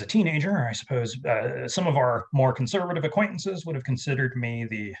as a teenager, I suppose some of our more conservative acquaintances would have considered me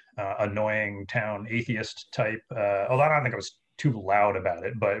the annoying town atheist type. Although I don't think I was too loud about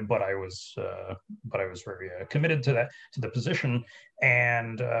it, but I was very committed to that, to the position,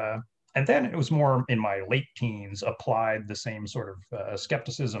 and uh, and then it was more in my late teens applied the same sort of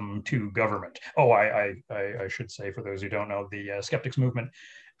skepticism to government. Oh, I should say, for those who don't know, the skeptics movement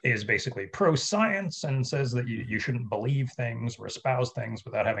is basically pro science and says that you Hmm. shouldn't believe things or espouse things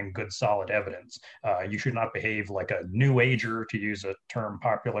without having good, solid evidence. You should not behave like a new ager, to use a term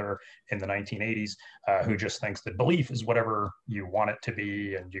popular in the 1980s, who just thinks that belief is whatever you want it to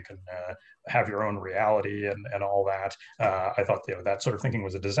be and you can have your own reality and all that. I thought that sort of thinking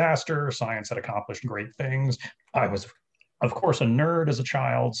was a disaster. Science had accomplished great things. I was, of course, a nerd as a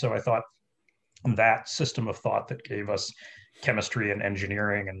child, so I thought that system of thought that gave us chemistry and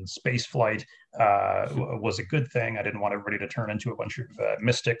engineering and space flight was a good thing. I didn't want everybody to turn into a bunch of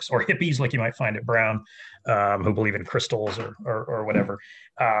mystics or hippies like you might find at Brown, who believe in crystals or whatever.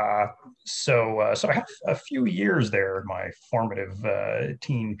 So I have a few years there in my formative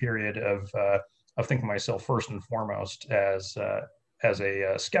teen period of thinking myself first and foremost as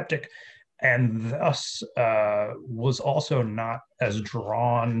a skeptic, and thus was also not as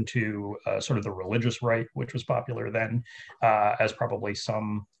drawn to sort of the religious right, which was popular then, as probably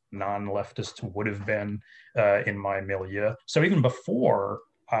some non-leftists would have been in my milieu. So even before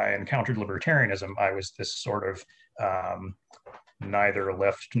I encountered libertarianism, I was this sort of neither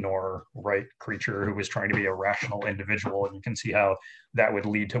left nor right creature who was trying to be a rational individual. And you can see how that would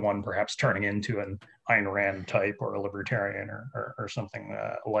lead to one perhaps turning into an Ayn Rand type or a libertarian or something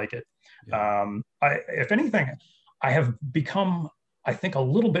like it. Yeah. If anything, I have become, I think, a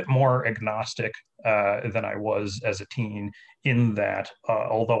little bit more agnostic than I was as a teen, in that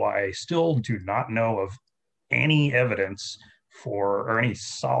although I still do not know of any evidence for, or any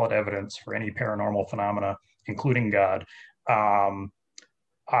solid evidence for any paranormal phenomena, including God, um,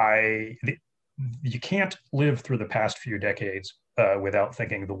 I you can't live through the past few decades without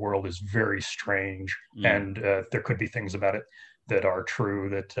thinking the world is very strange, Mm. and there could be things about it that are true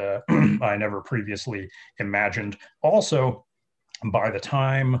that I never previously imagined. Also, by the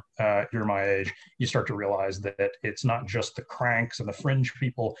time you're my age, you start to realize that it's not just the cranks and the fringe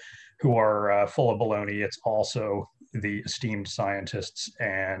people who are full of baloney. It's also the esteemed scientists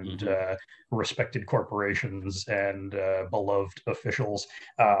and Hmm. respected corporations and beloved officials.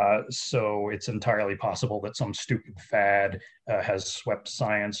 So it's entirely possible that some stupid fad has swept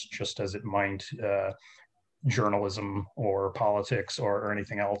science just as it might journalism or politics or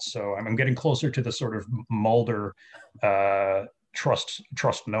anything else. So I'm getting closer to the sort of Mulder uh, trust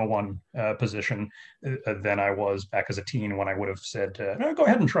no one position than I was back as a teen, when I would have said, no, go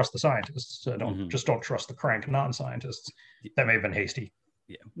ahead and trust the scientists. Hmm. Don't trust the crank non-scientists. That may have been hasty.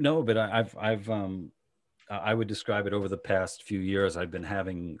 Yeah. No, but I would describe it over the past few years. I've been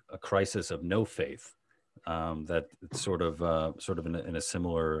having a crisis of no faith. That it's sort of in a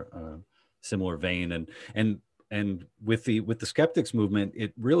similar vein, and with the skeptics movement,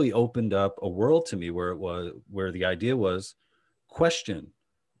 it really opened up a world to me where the idea was question.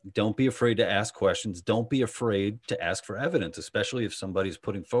 Don't be afraid to ask questions. Don't be afraid to ask for evidence, especially if somebody's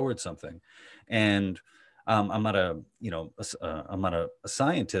putting forward something. And I'm not I'm not a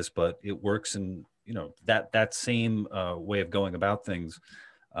scientist, but it works in that same way of going about things,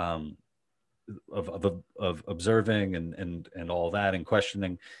 um, of observing and all that and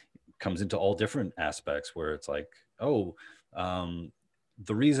questioning comes into all different aspects where it's like, oh, um,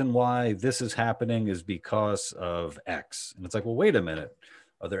 the reason why this is happening is because of X, and it's like, well, wait a minute,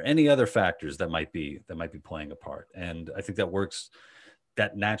 are there any other factors that might be playing a part? And I think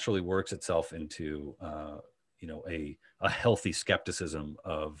that naturally works itself into a healthy skepticism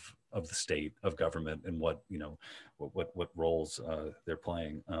of the state, of government, and what roles they're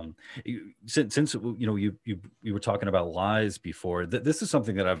playing. Since you were talking about lies before, this is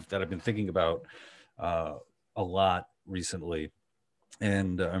something that I've been thinking about a lot recently,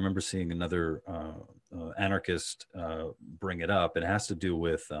 and I remember seeing another anarchist bring it up. It has to do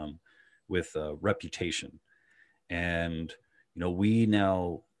with reputation, and we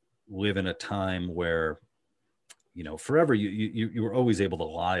now live in a time where forever you were always able to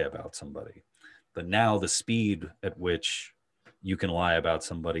lie about somebody. But now the speed at which you can lie about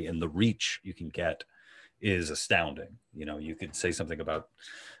somebody and the reach you can get is astounding. You know, you could say something about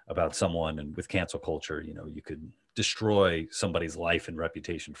someone, and with cancel culture, you know, you could destroy somebody's life and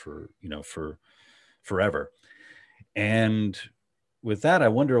reputation for, you know, for forever. And with that, I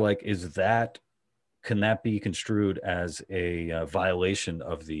wonder, like, can that be construed as a violation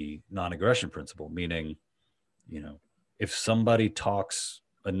of the non-aggression principle? Meaning, you know, if somebody talks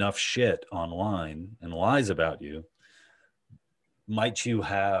enough shit online and lies about you, might you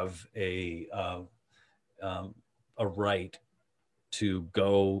have a right to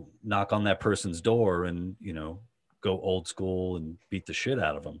go knock on that person's door and, you know, go old school and beat the shit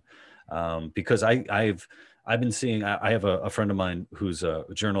out of them? Because I've been seeing, I have a friend of mine who's a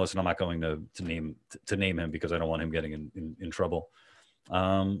journalist, and I'm not going to name him because I don't want him getting in trouble.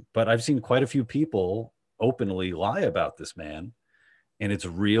 But I've seen quite a few people openly lie about this man, and it's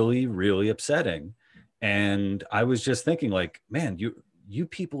really, really upsetting. And I was just thinking, like, man, you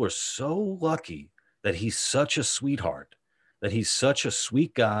people are so lucky that he's such a sweetheart, that he's such a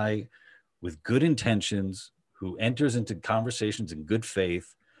sweet guy with good intentions, who enters into conversations in good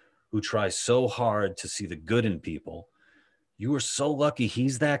faith, who tries so hard to see the good in people. You are so lucky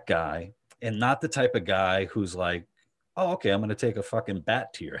he's that guy, and not the type of guy who's like, oh, okay, I'm going to take a fucking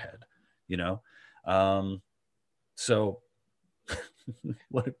bat to your head, you know? So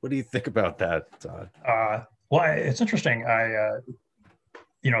what do you think about that, Todd? Well, it's interesting.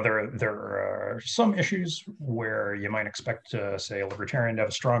 There are some issues where you might expect, say, a libertarian to have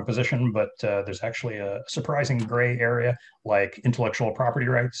a strong position, but there's actually a surprising gray area, like intellectual property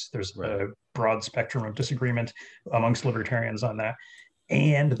rights. There's a broad spectrum of disagreement amongst libertarians on that.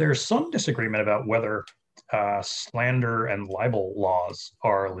 And there's some disagreement about whether slander and libel laws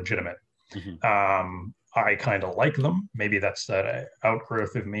are legitimate. Mm-hmm. I kind of like them. Maybe that's that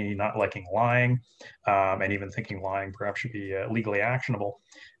outgrowth of me not liking lying, and even thinking lying perhaps should be legally actionable.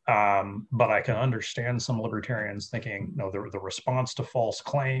 But I can understand some libertarians thinking, no, the response to false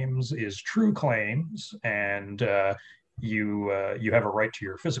claims is true claims, and you have a right to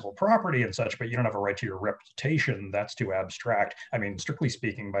your physical property and such, but you don't have a right to your reputation. That's too abstract. I mean, strictly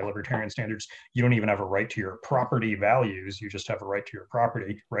speaking, by libertarian standards, you don't even have a right to your property values. You just have a right to your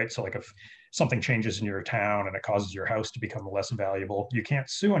property, right? So like if something changes in your town and it causes your house to become less valuable, you can't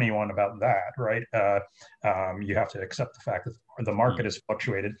sue anyone about that, right? You have to accept the fact that the market has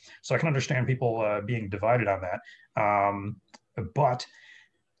fluctuated. So I can understand people being divided on that. But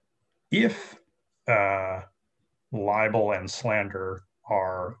if libel and slander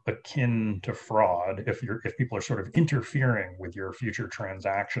are akin to fraud, if people are sort of interfering with your future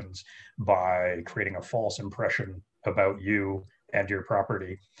transactions by creating a false impression about you and your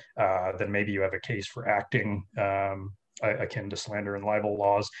property, then maybe you have a case for acting akin to slander and libel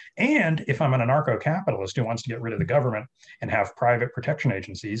laws. And if I'm an anarcho-capitalist who wants to get rid of the government and have private protection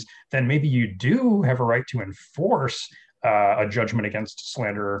agencies, then maybe you do have a right to enforce a judgment against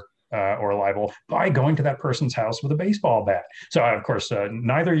slander or libel by going to that person's house with a baseball bat. So, of course,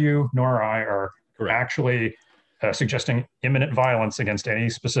 neither you nor I are actually suggesting imminent violence against any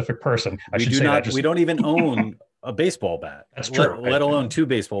specific person. We don't even own a baseball bat. That's true. Let alone two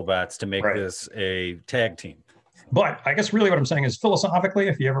baseball bats to make this a tag team. But I guess really what I'm saying is, philosophically,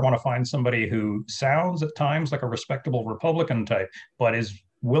 if you ever want to find somebody who sounds at times like a respectable Republican type, but is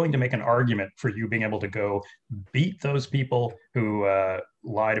willing to make an argument for you being able to go beat those people who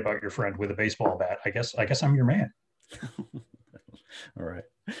lied about your friend with a baseball bat, I guess I'm your man. All right.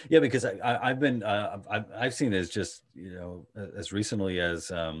 Yeah, because I've seen it as just, you know, as recently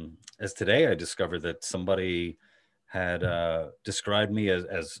as today, I discovered that somebody had described me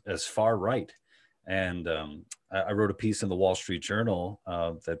as far right. And I wrote a piece in the Wall Street Journal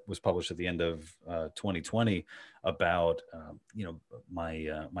that was published at the end of 2020 about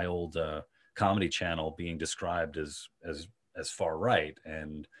my old comedy channel being described as far right,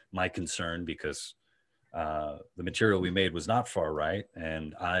 and my concern because the material we made was not far right,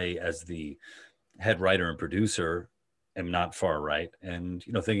 and I, as the head writer and producer, am not far right, and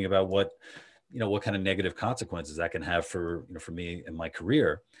thinking about what kind of negative consequences that can have for me and my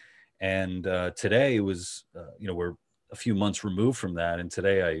career. And today was, we're a few months removed from that. And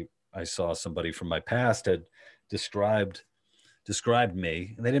today I saw somebody from my past had described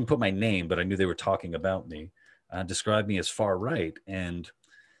me, and they didn't put my name, but I knew they were talking about me, described me as far right. And,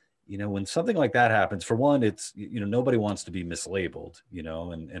 when something like that happens, for one, it's, nobody wants to be mislabeled,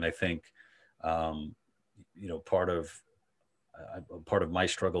 and I think, part of my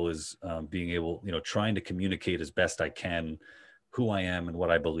struggle is being able, trying to communicate as best I can who I am and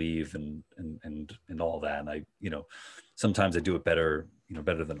what I believe and all that. And I, sometimes I do it better,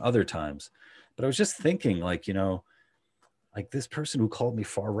 better than other times. But I was just thinking, like, you know, like this person who called me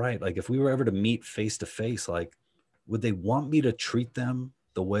far right, like if we were ever to meet face to face, like, would they want me to treat them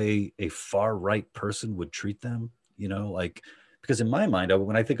the way a far right person would treat them? You know, like, because in my mind,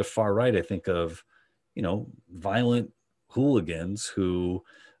 when I think of far right, I think of, you know, violent hooligans who,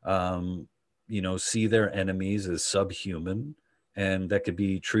 you know, see their enemies as subhuman and that could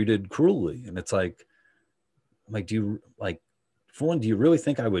be treated cruelly. And it's like, do you like, for one, do you really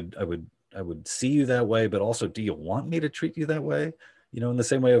think I would see you that way? But also, do you want me to treat you that way? You know, in the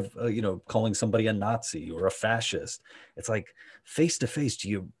same way of, you know, calling somebody a Nazi or a fascist. It's like face to face. Do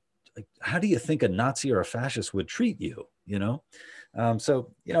you, like, how do you think a Nazi or a fascist would treat you? You know?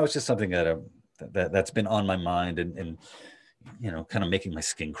 So, you know, it's just something that, that's been on my mind and, you know, kind of making my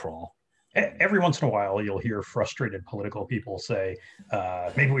skin crawl. Every once in a while, you'll hear frustrated political people say,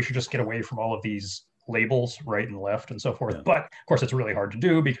 maybe we should just get away from all of these labels, right and left, and so forth. Yeah. But of course, it's really hard to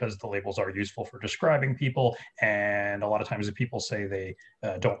do because the labels are useful for describing people. And a lot of times, if people say they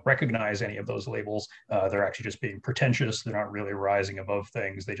don't recognize any of those labels, they're actually just being pretentious. They're not really rising above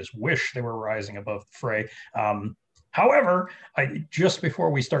things. They just wish they were rising above the fray. However, just before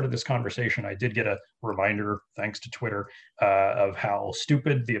we started this conversation, I did get a reminder, thanks to Twitter, of how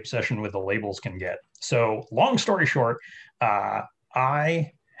stupid the obsession with the labels can get. So, long story short,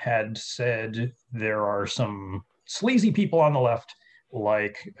 I had said there are some sleazy people on the left,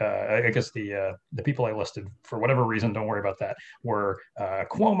 like I guess the people I listed for whatever reason, don't worry about that, were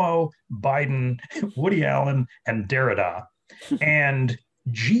Cuomo, Biden, Woody Allen, and Derrida, and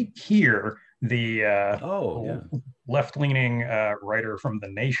Jeet here, the Oh, yeah. left-leaning writer from The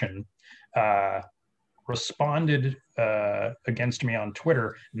Nation, responded against me on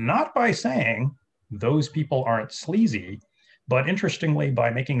Twitter, not by saying those people aren't sleazy, but interestingly by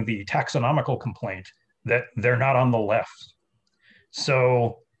making the taxonomical complaint that they're not on the left.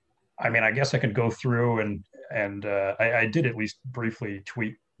 So, I mean, I guess I could go through and I did at least briefly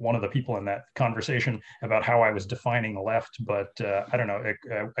tweet one of the people in that conversation about how I was defining the left, but I don't know.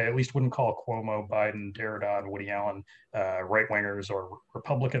 I at least wouldn't call Cuomo, Biden, Derrida, and Woody Allen right wingers or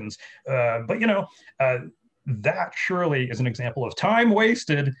Republicans. But you know, that surely is an example of time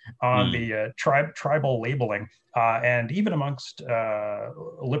wasted on the tribal labeling, and even amongst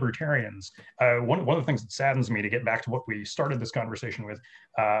libertarians. One of the things that saddens me, to get back to what we started this conversation with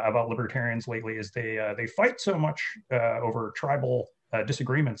about libertarians lately, is they fight so much over tribal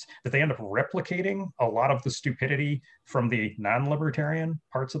disagreements that they end up replicating a lot of the stupidity from the non-libertarian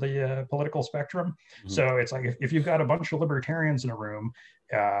parts of the political spectrum. So it's like if you've got a bunch of libertarians in a room,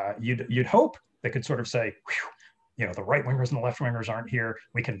 you'd hope they could sort of say, you know, the right wingers and the left wingers aren't here.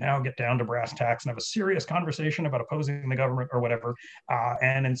 We can now get down to brass tacks and have a serious conversation about opposing the government or whatever.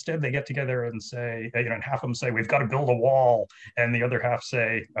 And instead, they get together and say, you know, and half of them say, we've got to build a wall. And the other half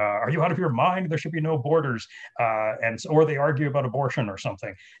say, are you out of your mind? There should be no borders. Or they argue about abortion or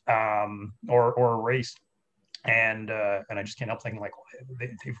something, or race. And I just can't help thinking, like,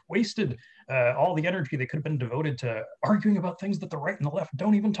 they've wasted all the energy that could have been devoted to arguing about things that the right and the left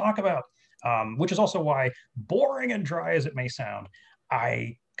don't even talk about. Which is also why, boring and dry as it may sound,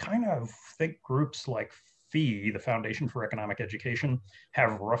 I kind of think groups like FEE, the Foundation for Economic Education,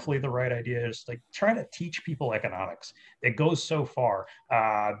 have roughly the right idea. Just like try to teach people economics. It goes so far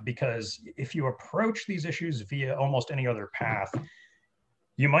because if you approach these issues via almost any other path,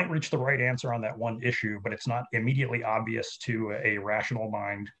 you might reach the right answer on that one issue, but it's not immediately obvious to a rational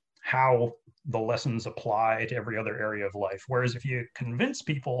mind how the lessons apply to every other area of life. Whereas if you convince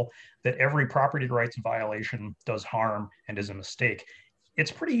people that every property rights violation does harm and is a mistake,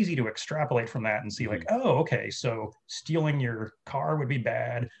 it's pretty easy to extrapolate from that and see, like, oh, okay, so stealing your car would be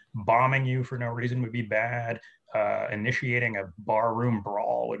bad, bombing you for no reason would be bad, initiating a barroom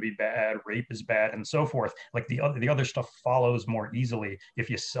brawl would be bad, rape is bad, and so forth. Like the other stuff follows more easily if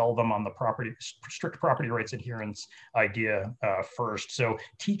you sell them on the strict property rights adherence idea first. So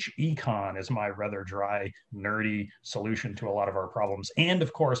teach econ is my rather dry, nerdy solution to a lot of our problems. And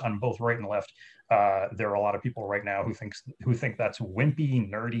of course, on both right and left, there are a lot of people right now who think that's wimpy,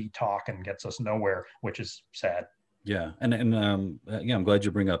 nerdy talk and gets us nowhere, which is sad. Yeah, and yeah, I'm glad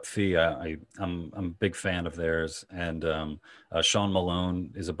you bring up FEE. I'm a big fan of theirs, and Sean Malone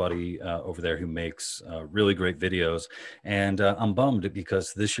is a buddy over there who makes really great videos. And I'm bummed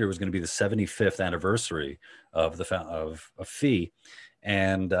because this year was going to be the 75th anniversary of of FEE,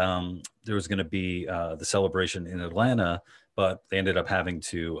 and there was going to be the celebration in Atlanta, but they ended up having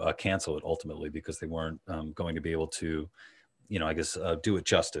to cancel it ultimately because they weren't going to be able to, you know, I guess do it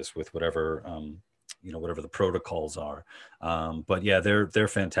justice with whatever. You know, whatever the protocols are. But yeah, they're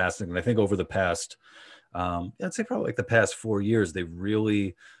fantastic. And I think over the past, I'd say probably like the past 4 years, they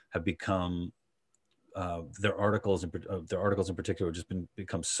really have become their articles in particular have just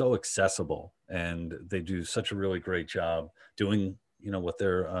become so accessible, and they do such a really great job doing, what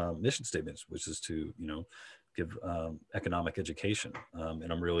their mission statement is, which is to, give economic education.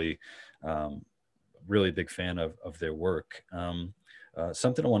 And I'm really, really big fan of their work.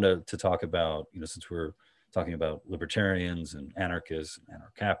 Something I wanted to talk about, since we're talking about libertarians and anarchists and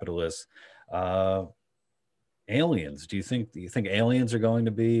anarcho-capitalists, aliens. Do you think aliens are going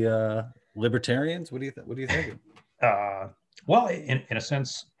to be libertarians? What do you think? Well, in a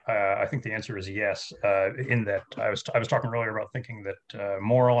sense, I think the answer is yes. In that I was talking earlier about thinking that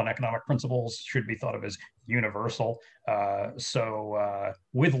moral and economic principles should be thought of as universal. So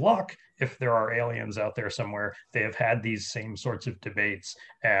with luck, if there are aliens out there somewhere, they have had these same sorts of debates,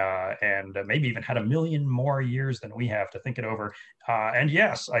 and maybe even had a million more years than we have to think it over. And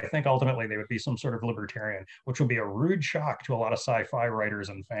yes, I think ultimately they would be some sort of libertarian, which will be a rude shock to a lot of sci-fi writers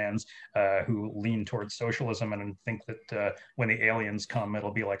and fans who lean towards socialism and think that when the aliens come,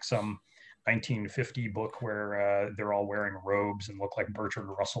 it'll be like some 1950 book where they're all wearing robes and look like Bertrand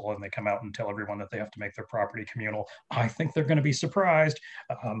Russell, and they come out and tell everyone that they have to make their property communal. I think they're going to be surprised.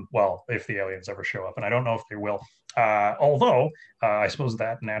 Well, if the aliens ever show up, and I don't know if they will. Although I suppose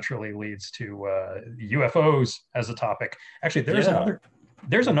that naturally leads to UFOs as a topic. Actually,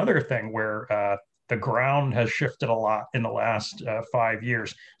 there's another thing where the ground has shifted a lot in the last 5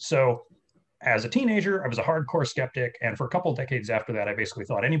 years. So as a teenager, I was a hardcore skeptic. And for a couple of decades after that, I basically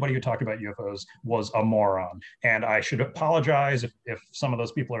thought anybody who talked about UFOs was a moron. And I should apologize if some of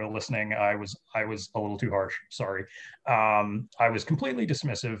those people are listening. I was a little too harsh. Sorry. I was completely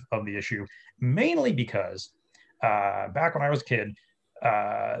dismissive of the issue, mainly because back when I was a kid,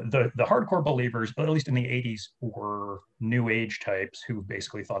 the hardcore believers, at least in the 80s, were new age types who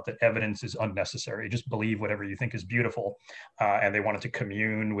basically thought that evidence is unnecessary. Just believe whatever you think is beautiful. And they wanted to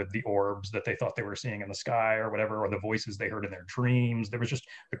commune with the orbs that they thought they were seeing in the sky or whatever, or the voices they heard in their dreams. There was just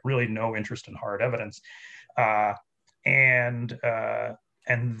really no interest in hard evidence. And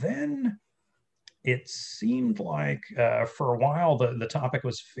then it seemed like for a while the topic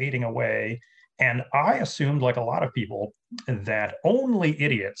was fading away. And I assumed, like a lot of people, that only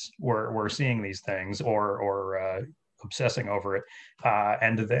idiots were seeing these things or obsessing over it.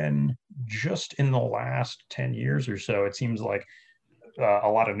 And then just in the last 10 years or so, it seems like a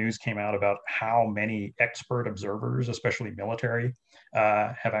lot of news came out about how many expert observers, especially military,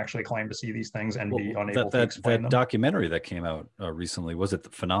 have actually claimed to see these things and be unable to explain them. Documentary that came out recently, was it The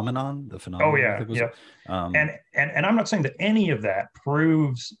Phenomenon? Oh yeah, yeah. And I'm not saying that any of that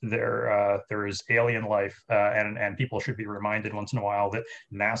proves there is alien life, and people should be reminded once in a while that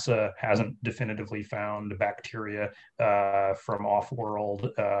NASA hasn't definitively found bacteria from off-world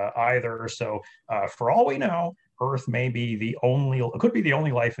either. So for all we know, Earth may be could be the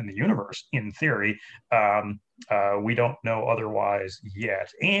only life in the universe, in theory. We don't know otherwise yet.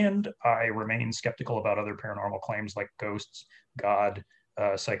 And I remain skeptical about other paranormal claims like ghosts, God,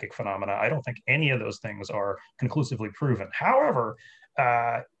 psychic phenomena. I don't think any of those things are conclusively proven. However,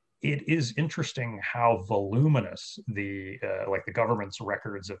 it is interesting how voluminous the government's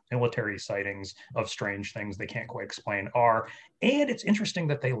records of military sightings of strange things they can't quite explain are. And it's interesting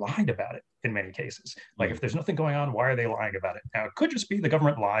that they lied about it in many cases. Like, if there's nothing going on, why are they lying about it? Now, it could just be the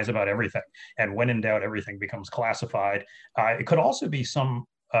government lies about everything, and when in doubt, everything becomes classified. It could also be some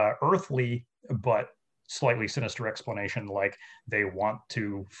earthly but slightly sinister explanation, like they want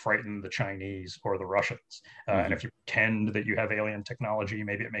to frighten the Chinese or the Russians. And if you pretend that you have alien technology,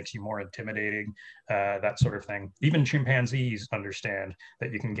 maybe it makes you more intimidating, that sort of thing. Even chimpanzees understand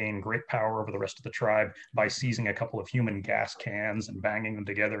that you can gain great power over the rest of the tribe by seizing a couple of human gas cans and banging them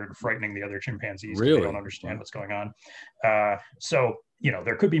together and frightening the other chimpanzees. Really? They don't understand what's going on. So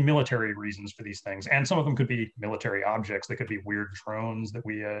there could be military reasons for these things, and some of them could be military objects. They could be weird drones that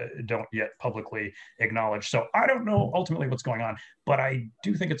we don't yet publicly acknowledge. So I don't know ultimately what's going on, but I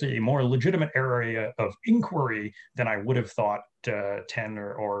do think it's a more legitimate area of inquiry than I would have thought 10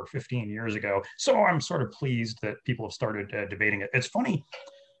 or 15 years ago. So I'm sort of pleased that people have started debating it. It's funny.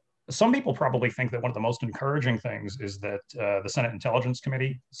 Some people probably think that one of the most encouraging things is that the Senate Intelligence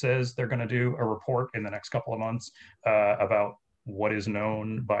Committee says they're going to do a report in the next couple of months about what is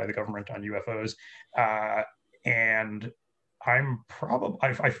known by the government on UFOs. And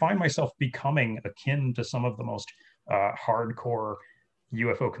I find myself becoming akin to some of the most hardcore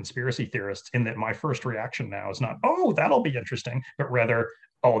UFO conspiracy theorists, in that my first reaction now is not, oh, that'll be interesting, but rather,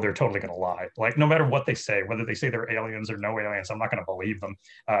 oh, they're totally going to lie. Like, no matter what they say, whether they say they're aliens or no aliens, I'm not going to believe them.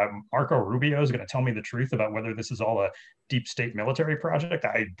 Marco Rubio is going to tell me the truth about whether this is all a deep state military project.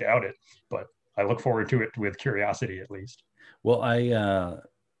 I doubt it, but I look forward to it with curiosity, at least. Well,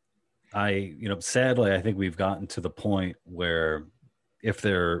 Sadly, I think we've gotten to the point where if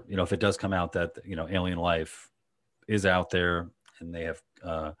if it does come out that, alien life is out there and they have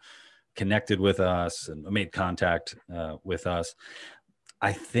connected with us and made contact with us,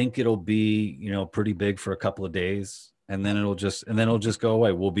 I think it'll be, pretty big for a couple of days, and then it'll just go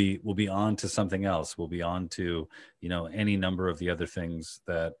away. We'll be on to something else. We'll be on to, any number of the other things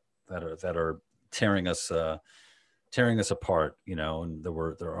that are tearing us apart, and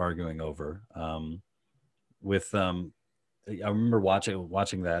they're arguing over. I remember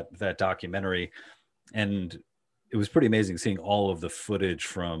watching that documentary, and it was pretty amazing seeing all of the footage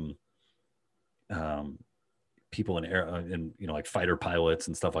from people in air and like fighter pilots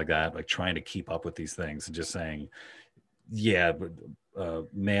and stuff like that, like trying to keep up with these things and just saying, yeah, but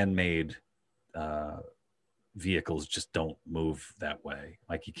man-made vehicles just don't move that way.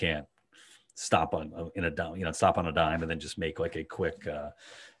 Like you can't stop on a dime and then just make like a quick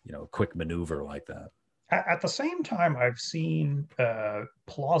maneuver like that. At the same time, I've seen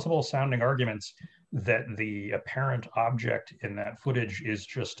plausible sounding arguments that the apparent object in that footage is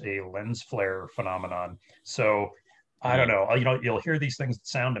just a lens flare phenomenon. So I don't know, you'll hear these things that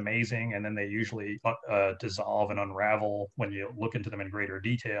sound amazing, and then they usually dissolve and unravel when you look into them in greater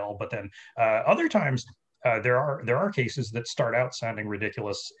detail. But then other times, there are cases that start out sounding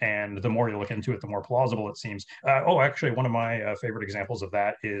ridiculous, and the more you look into it, the more plausible it seems. Actually, one of my favorite examples of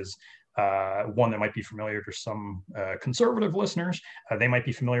that is one that might be familiar to some conservative listeners. They might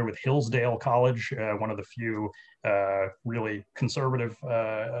be familiar with Hillsdale College, one of the few really conservative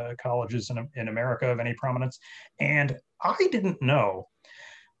colleges in America of any prominence. And I didn't know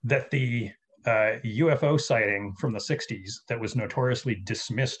that the UFO sighting from the 60s that was notoriously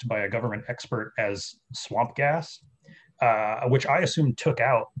dismissed by a government expert as swamp gas, which I assume took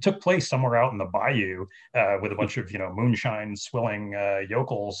place somewhere out in the bayou with a bunch of moonshine swilling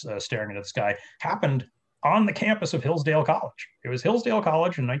yokels staring into the sky, happened on the campus of Hillsdale College. It was Hillsdale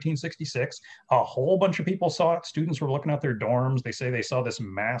College in 1966. A whole bunch of people saw it. Students were looking at their dorms. They say they saw this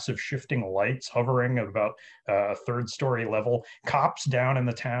massive shifting lights hovering at about a third-story level. Cops down in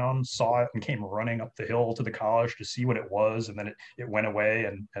the town saw it and came running up the hill to the college to see what it was, and then it went away,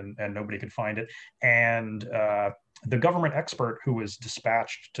 and nobody could find it. And the government expert who was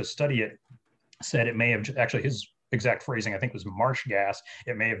dispatched to study it said it may have actually, his exact phrasing, I think, was marsh gas.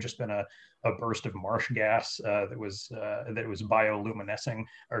 It may have just been a burst of marsh gas that was bioluminescing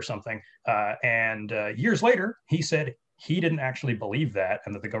or something. And years later, he said he didn't actually believe that,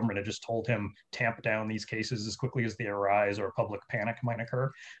 and that the government had just told him tamp down these cases as quickly as they arise or public panic might occur.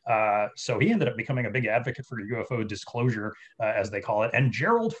 So he ended up becoming a big advocate for UFO disclosure, as they call it. And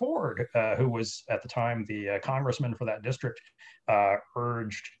Gerald Ford, who was at the time the congressman for that district,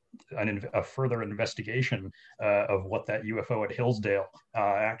 urged a further investigation of what that UFO at Hillsdale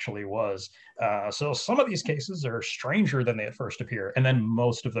actually was. So some of these cases are stranger than they at first appear, and then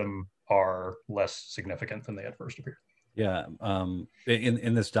most of them are less significant than they at first appear. Yeah.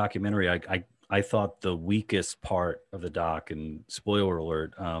 In this documentary, I thought the weakest part of the doc, and spoiler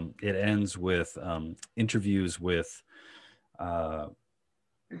alert, it ends with interviews with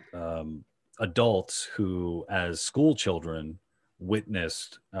adults who, as school children,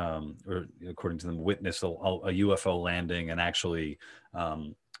 witnessed, or according to them, witnessed a UFO landing, and actually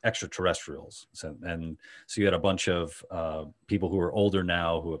extraterrestrials. So you had a bunch of people who are older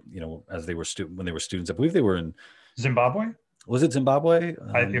now, who, as they were when they were students, I believe they were in Zimbabwe. Was it Zimbabwe?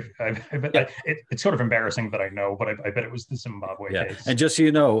 It's sort of embarrassing that I know, but I bet it was the Zimbabwe case. And just so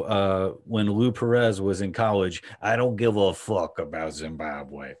you know, when Lou Perez was in college, I don't give a fuck about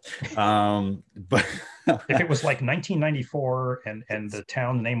Zimbabwe. But if it was like 1994 and the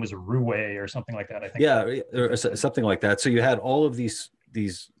town name was Ruwe or something like that, I think. Yeah, or something like that. So you had all of these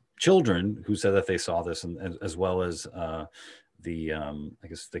children who said that they saw this, and as well as the I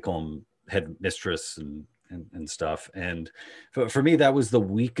guess they call them headmistress and stuff. And for me, that was the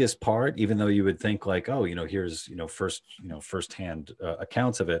weakest part, even though you would think like, oh, here's, firsthand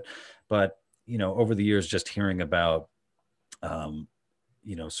accounts of it. But, over the years, just hearing about,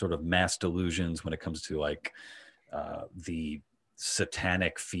 sort of mass delusions when it comes to like the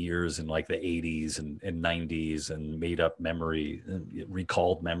satanic fears in like the 80s and 90s, and made up memory,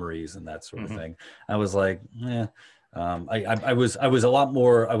 recalled memories and that sort of thing. I was like, I was a lot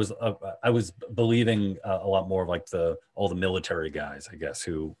more. I was believing a lot more of like all the military guys, I guess,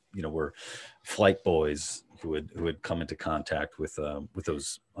 who were flight boys who had come into contact with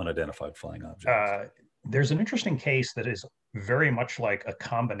those unidentified flying objects. There's an interesting case that is very much like a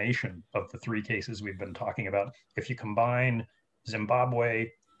combination of the three cases we've been talking about. If you combine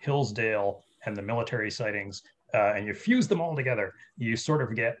Zimbabwe, Hillsdale, and the military sightings, and you fuse them all together, you sort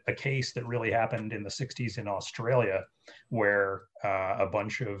of get a case that really happened in the 60s in Australia, where a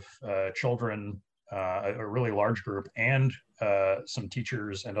bunch of children, a really large group, and some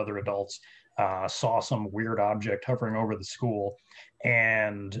teachers and other adults saw some weird object hovering over the school,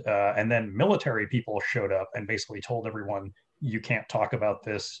 and then military people showed up and basically told everyone, you can't talk about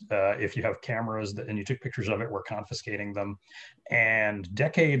this. If you have cameras and you took pictures of it, we're confiscating them. And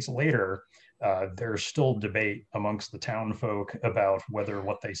decades later, there's still debate amongst the town folk about whether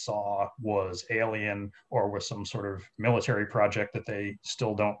what they saw was alien or was some sort of military project that they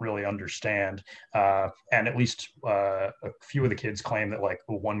still don't really understand. And at least a few of the kids claim that, like,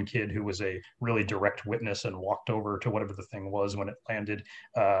 one kid who was a really direct witness and walked over to whatever the thing was when it landed,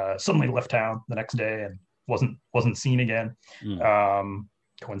 suddenly left town the next day and wasn't seen again.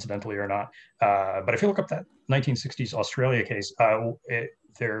 Coincidentally or not. But if you look up that 1960s Australia case,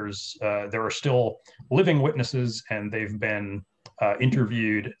 there are still living witnesses, and they've been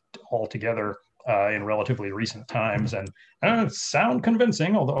interviewed all together in relatively recent times, and sound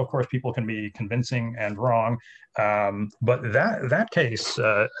convincing, although of course people can be convincing and wrong. But that case,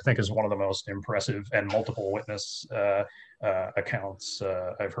 I think, is one of the most impressive and multiple witness accounts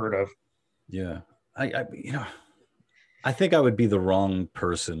I've heard of. Yeah, I think I would be the wrong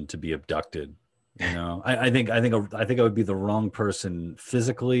person to be abducted. I think I would be the wrong person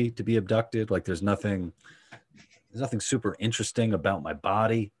physically to be abducted. Like, there's nothing super interesting about my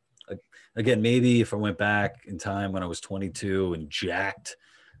body. Like, again, maybe if I went back in time when I was 22 and jacked,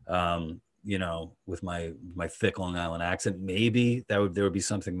 with my thick Long Island accent, maybe there would be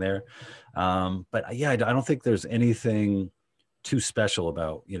something there. But yeah, I don't think there's anything too special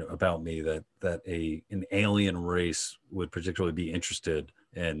about me that an alien race would particularly be interested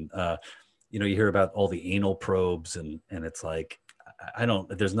in. You hear about all the anal probes, and it's like,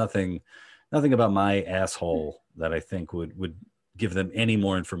 there's nothing about my asshole that I think would give them any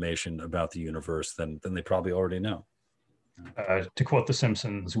more information about the universe than they probably already know. To quote The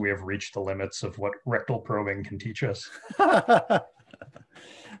Simpsons, we have reached the limits of what rectal probing can teach us. Oh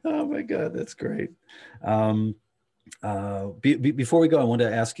my God, that's great. Before we go, I wanted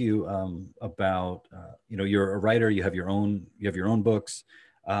to ask you about, you're a writer, you have your own books,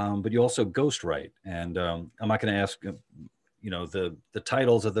 but you also ghostwrite. And I'm not going to ask, the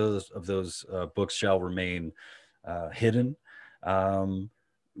titles of those books shall remain hidden.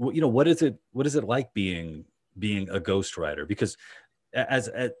 What is it like being a ghostwriter? Because as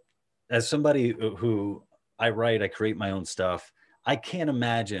somebody who I create my own stuff, I can't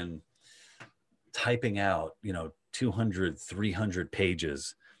imagine typing out, 200, 300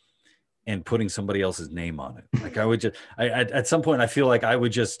 pages and putting somebody else's name on it. Like, at some point, I feel like I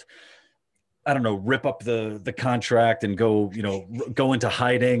would just, I don't know, rip up the contract and go into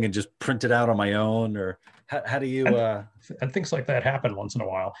hiding and just print it out on my own. Or how do you? And things like that happen once in a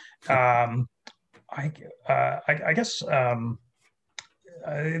while. I guess the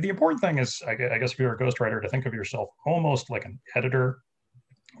important thing is, I guess, if you're a ghostwriter, to think of yourself almost like an editor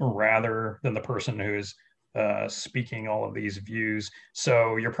rather than the person who's speaking all of these views.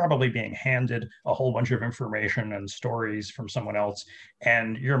 So you're probably being handed a whole bunch of information and stories from someone else,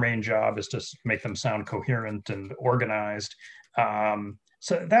 and your main job is to make them sound coherent and organized.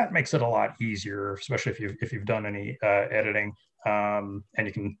 So that makes it a lot easier, especially if you've done any editing, and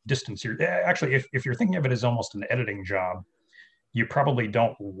you can distance actually, if you're thinking of it as almost an editing job, you probably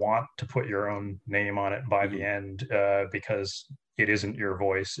don't want to put your own name on it by the end, because it isn't your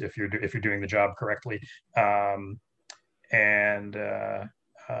voice if you're doing the job correctly. And I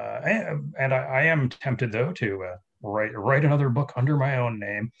am tempted, though, to write another book under my own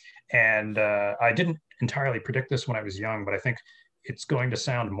name. And I didn't entirely predict this when I was young, but I think it's going to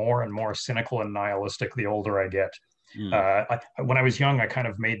sound more and more cynical and nihilistic the older I get. When I was young, I kind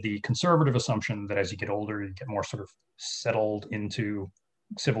of made the conservative assumption that as you get older, you get more sort of settled into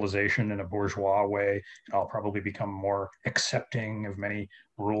civilization in a bourgeois way. I'll probably become more accepting of many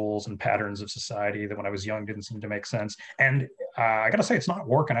rules and patterns of society that when I was young didn't seem to make sense. And I got to say, it's not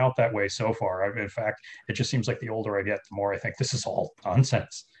working out that way so far. In fact, it just seems like the older I get, the more I think this is all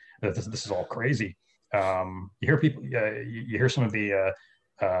nonsense, that this is all crazy. You hear people, you hear some of the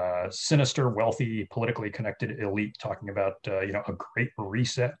sinister, wealthy, politically connected elite talking about a great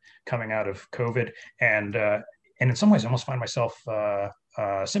reset coming out of COVID, and in some ways, I almost find myself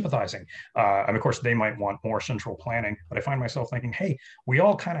sympathizing. And of course, they might want more central planning, but I find myself thinking, hey, we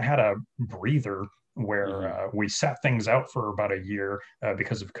all kind of had a breather where we sat things out for about a year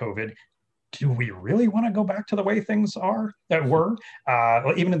because of COVID. do we really want to go back to the way things are that were?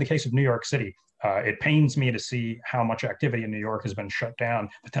 Even in the case of New York City, it pains me to see how much activity in New York has been shut down.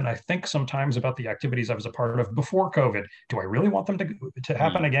 But then I think sometimes about the activities I was a part of before COVID. Do I really want them to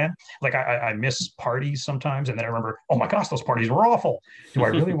happen again? Like I miss parties sometimes, and then I remember, oh my gosh, those parties were awful. Do I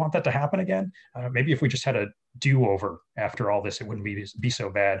really want that to happen again? Maybe if we just had a do-over after all this, it wouldn't be so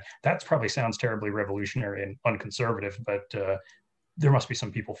bad. That probably sounds terribly revolutionary and unconservative, but there must be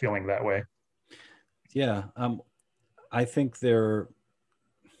some people feeling that way. Yeah, I think they're.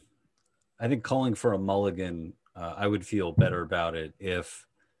 I think calling for a mulligan, I would feel better about it if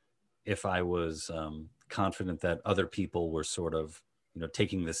I was confident that other people were sort of,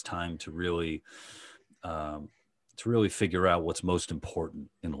 taking this time to really figure out what's most important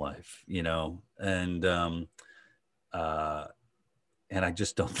in life, and I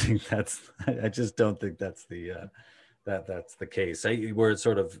just don't think that's that's the case. Where it's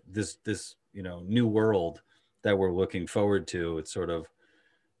sort of this new world that we're looking forward to. It's sort of,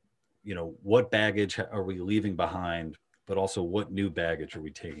 what baggage are we leaving behind, but also what new baggage are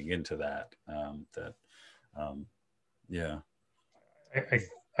we taking into that? Yeah.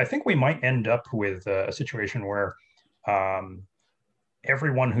 I think we might end up with a situation where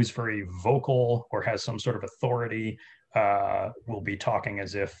everyone who's very vocal or has some sort of authority will be talking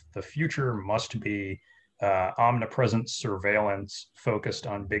as if the future must be omnipresent surveillance focused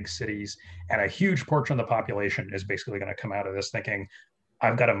on big cities. And a huge portion of the population is basically going to come out of this thinking,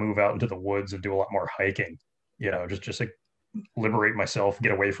 I've got to move out into the woods and do a lot more hiking, just like liberate myself,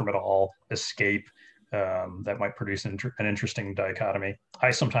 get away from it all, escape. That might produce an interesting dichotomy. I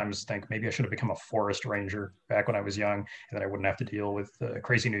sometimes think maybe I should have become a forest ranger back when I was young, and then I wouldn't have to deal with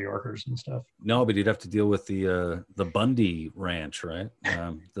crazy New Yorkers and stuff. No, but you'd have to deal with the Bundy Ranch, right?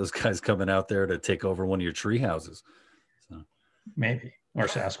 Those guys coming out there to take over one of your tree houses. So. Maybe, or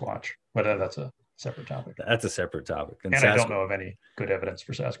Sasquatch, but that's a separate topic. That's a separate topic, and I don't know of any good evidence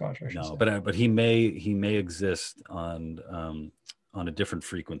for Sasquatch. No, but he may exist on a different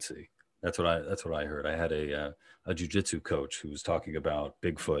frequency. That's what I heard. I had a jiu-jitsu coach who was talking about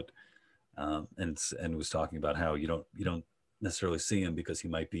Bigfoot, and was talking about how you don't necessarily see him because he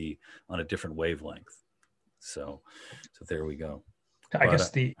might be on a different wavelength. So there we go. I guess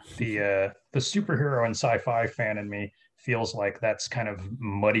the superhero and sci-fi fan in me feels like that's kind of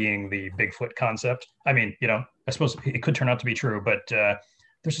muddying the Bigfoot concept. I mean, I suppose it could turn out to be true, but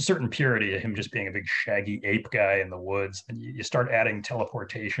there's a certain purity to him just being a big shaggy ape guy in the woods. And you start adding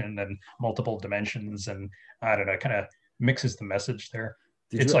teleportation and multiple dimensions, and I don't know, it kind of mixes the message there.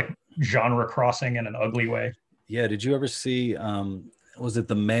 It's like genre crossing in an ugly way. Yeah. Did you ever see, was it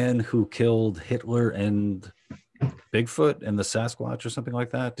The Man Who Killed Hitler and Bigfoot and the Sasquatch or something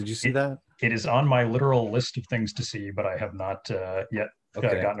like that? Did you see that? It is on my literal list of things to see, but I have not yet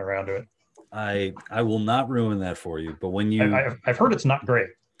gotten around to it. I will not ruin that for you, but when you, I've heard it's not great.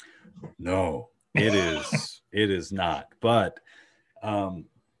 No, it is. It is not. But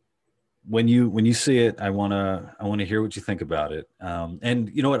when you see it, I want to hear what you think about it. And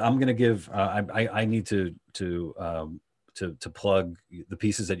you know what? I'm going to give. I need to plug the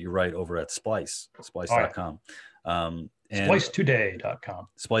pieces that you write over at splice.com. Splicetoday.com.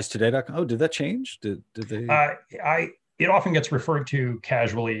 Splicetoday.com. Oh, did that change? Did they? It often gets referred to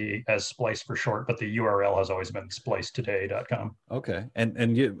casually as Splice for short, but the URL has always been splicetoday.com. Okay,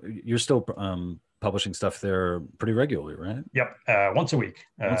 and you're still publishing stuff there pretty regularly, right? Yep, once a week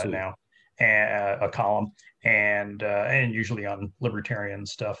now, and a column, and usually on libertarian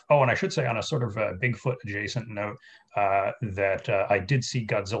stuff. Oh, and I should say on a sort of a Bigfoot adjacent note that I did see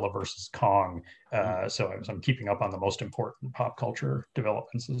Godzilla versus Kong, so I'm keeping up on the most important pop culture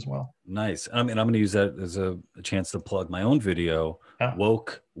developments as well. Nice. And I'm going to use that as a chance to plug my own video,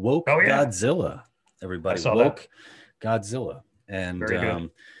 Woke Oh, yeah. Godzilla. Everybody, Woke Godzilla,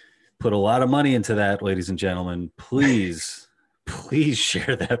 and put a lot of money into that, ladies and gentlemen. Please. Please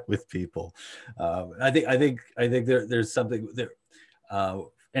share that with people. I think there's something there,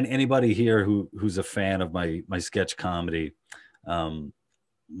 and anybody here who's a fan of my sketch comedy,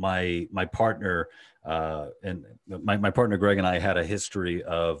 my partner and my partner Greg and I had a history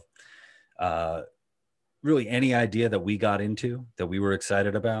of really any idea that we got into that we were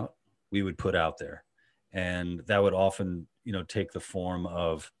excited about, we would put out there, and that would often take the form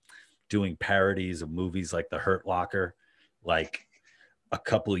of doing parodies of movies like The Hurt Locker. Like a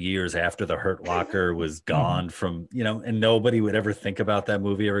couple of years after The Hurt Locker was gone from, and nobody would ever think about that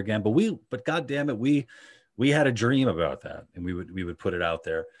movie ever again. But God damn it, we had a dream about that, and we would put it out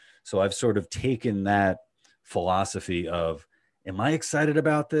there. So I've sort of taken that philosophy of, am I excited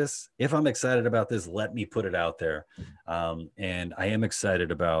about this? If I'm excited about this, let me put it out there. And I am excited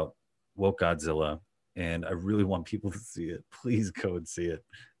about Woke Godzilla, and I really want people to see it. Please go and see it.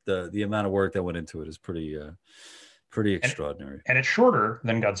 The amount of work that went into it is pretty extraordinary. And it's shorter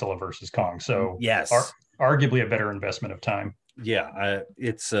than Godzilla versus Kong, so yes, arguably a better investment of time. Yeah,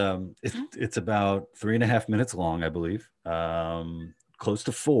 it's about 3.5 minutes long, I believe. Close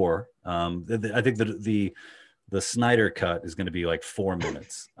to 4. I think the Snyder cut is going to be like 4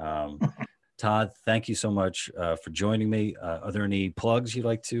 minutes. Todd, thank you so much for joining me. Are there any plugs you'd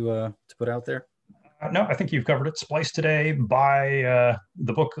like to put out there? No, I think you've covered it. Splice today. Buy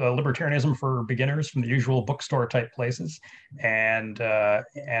the book Libertarianism for Beginners from the usual bookstore type places, and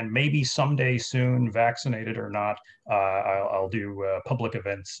maybe someday soon, vaccinated or not, I'll do public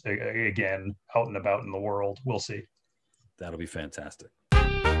events again out and about in the world. We'll see. That'll be fantastic.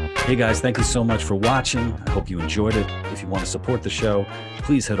 Hey guys, thank you so much for watching. I hope you enjoyed it. If you want to support the show,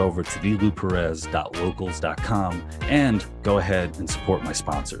 please head over to thelouperez.locals.com and go ahead and support my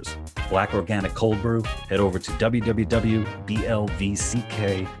sponsors. Black Organic Cold Brew, head over to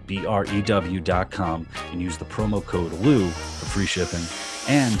www.blvckbrew.com and use the promo code LOU for free shipping.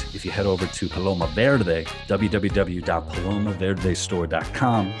 And if you head over to Paloma Verde,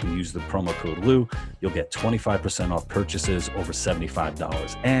 www.palomaverdestore.com and use the promo code LOU, you'll get 25% off purchases over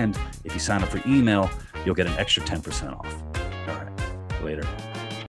 $75. And if you sign up for email, you'll get an extra 10% off. All right, later.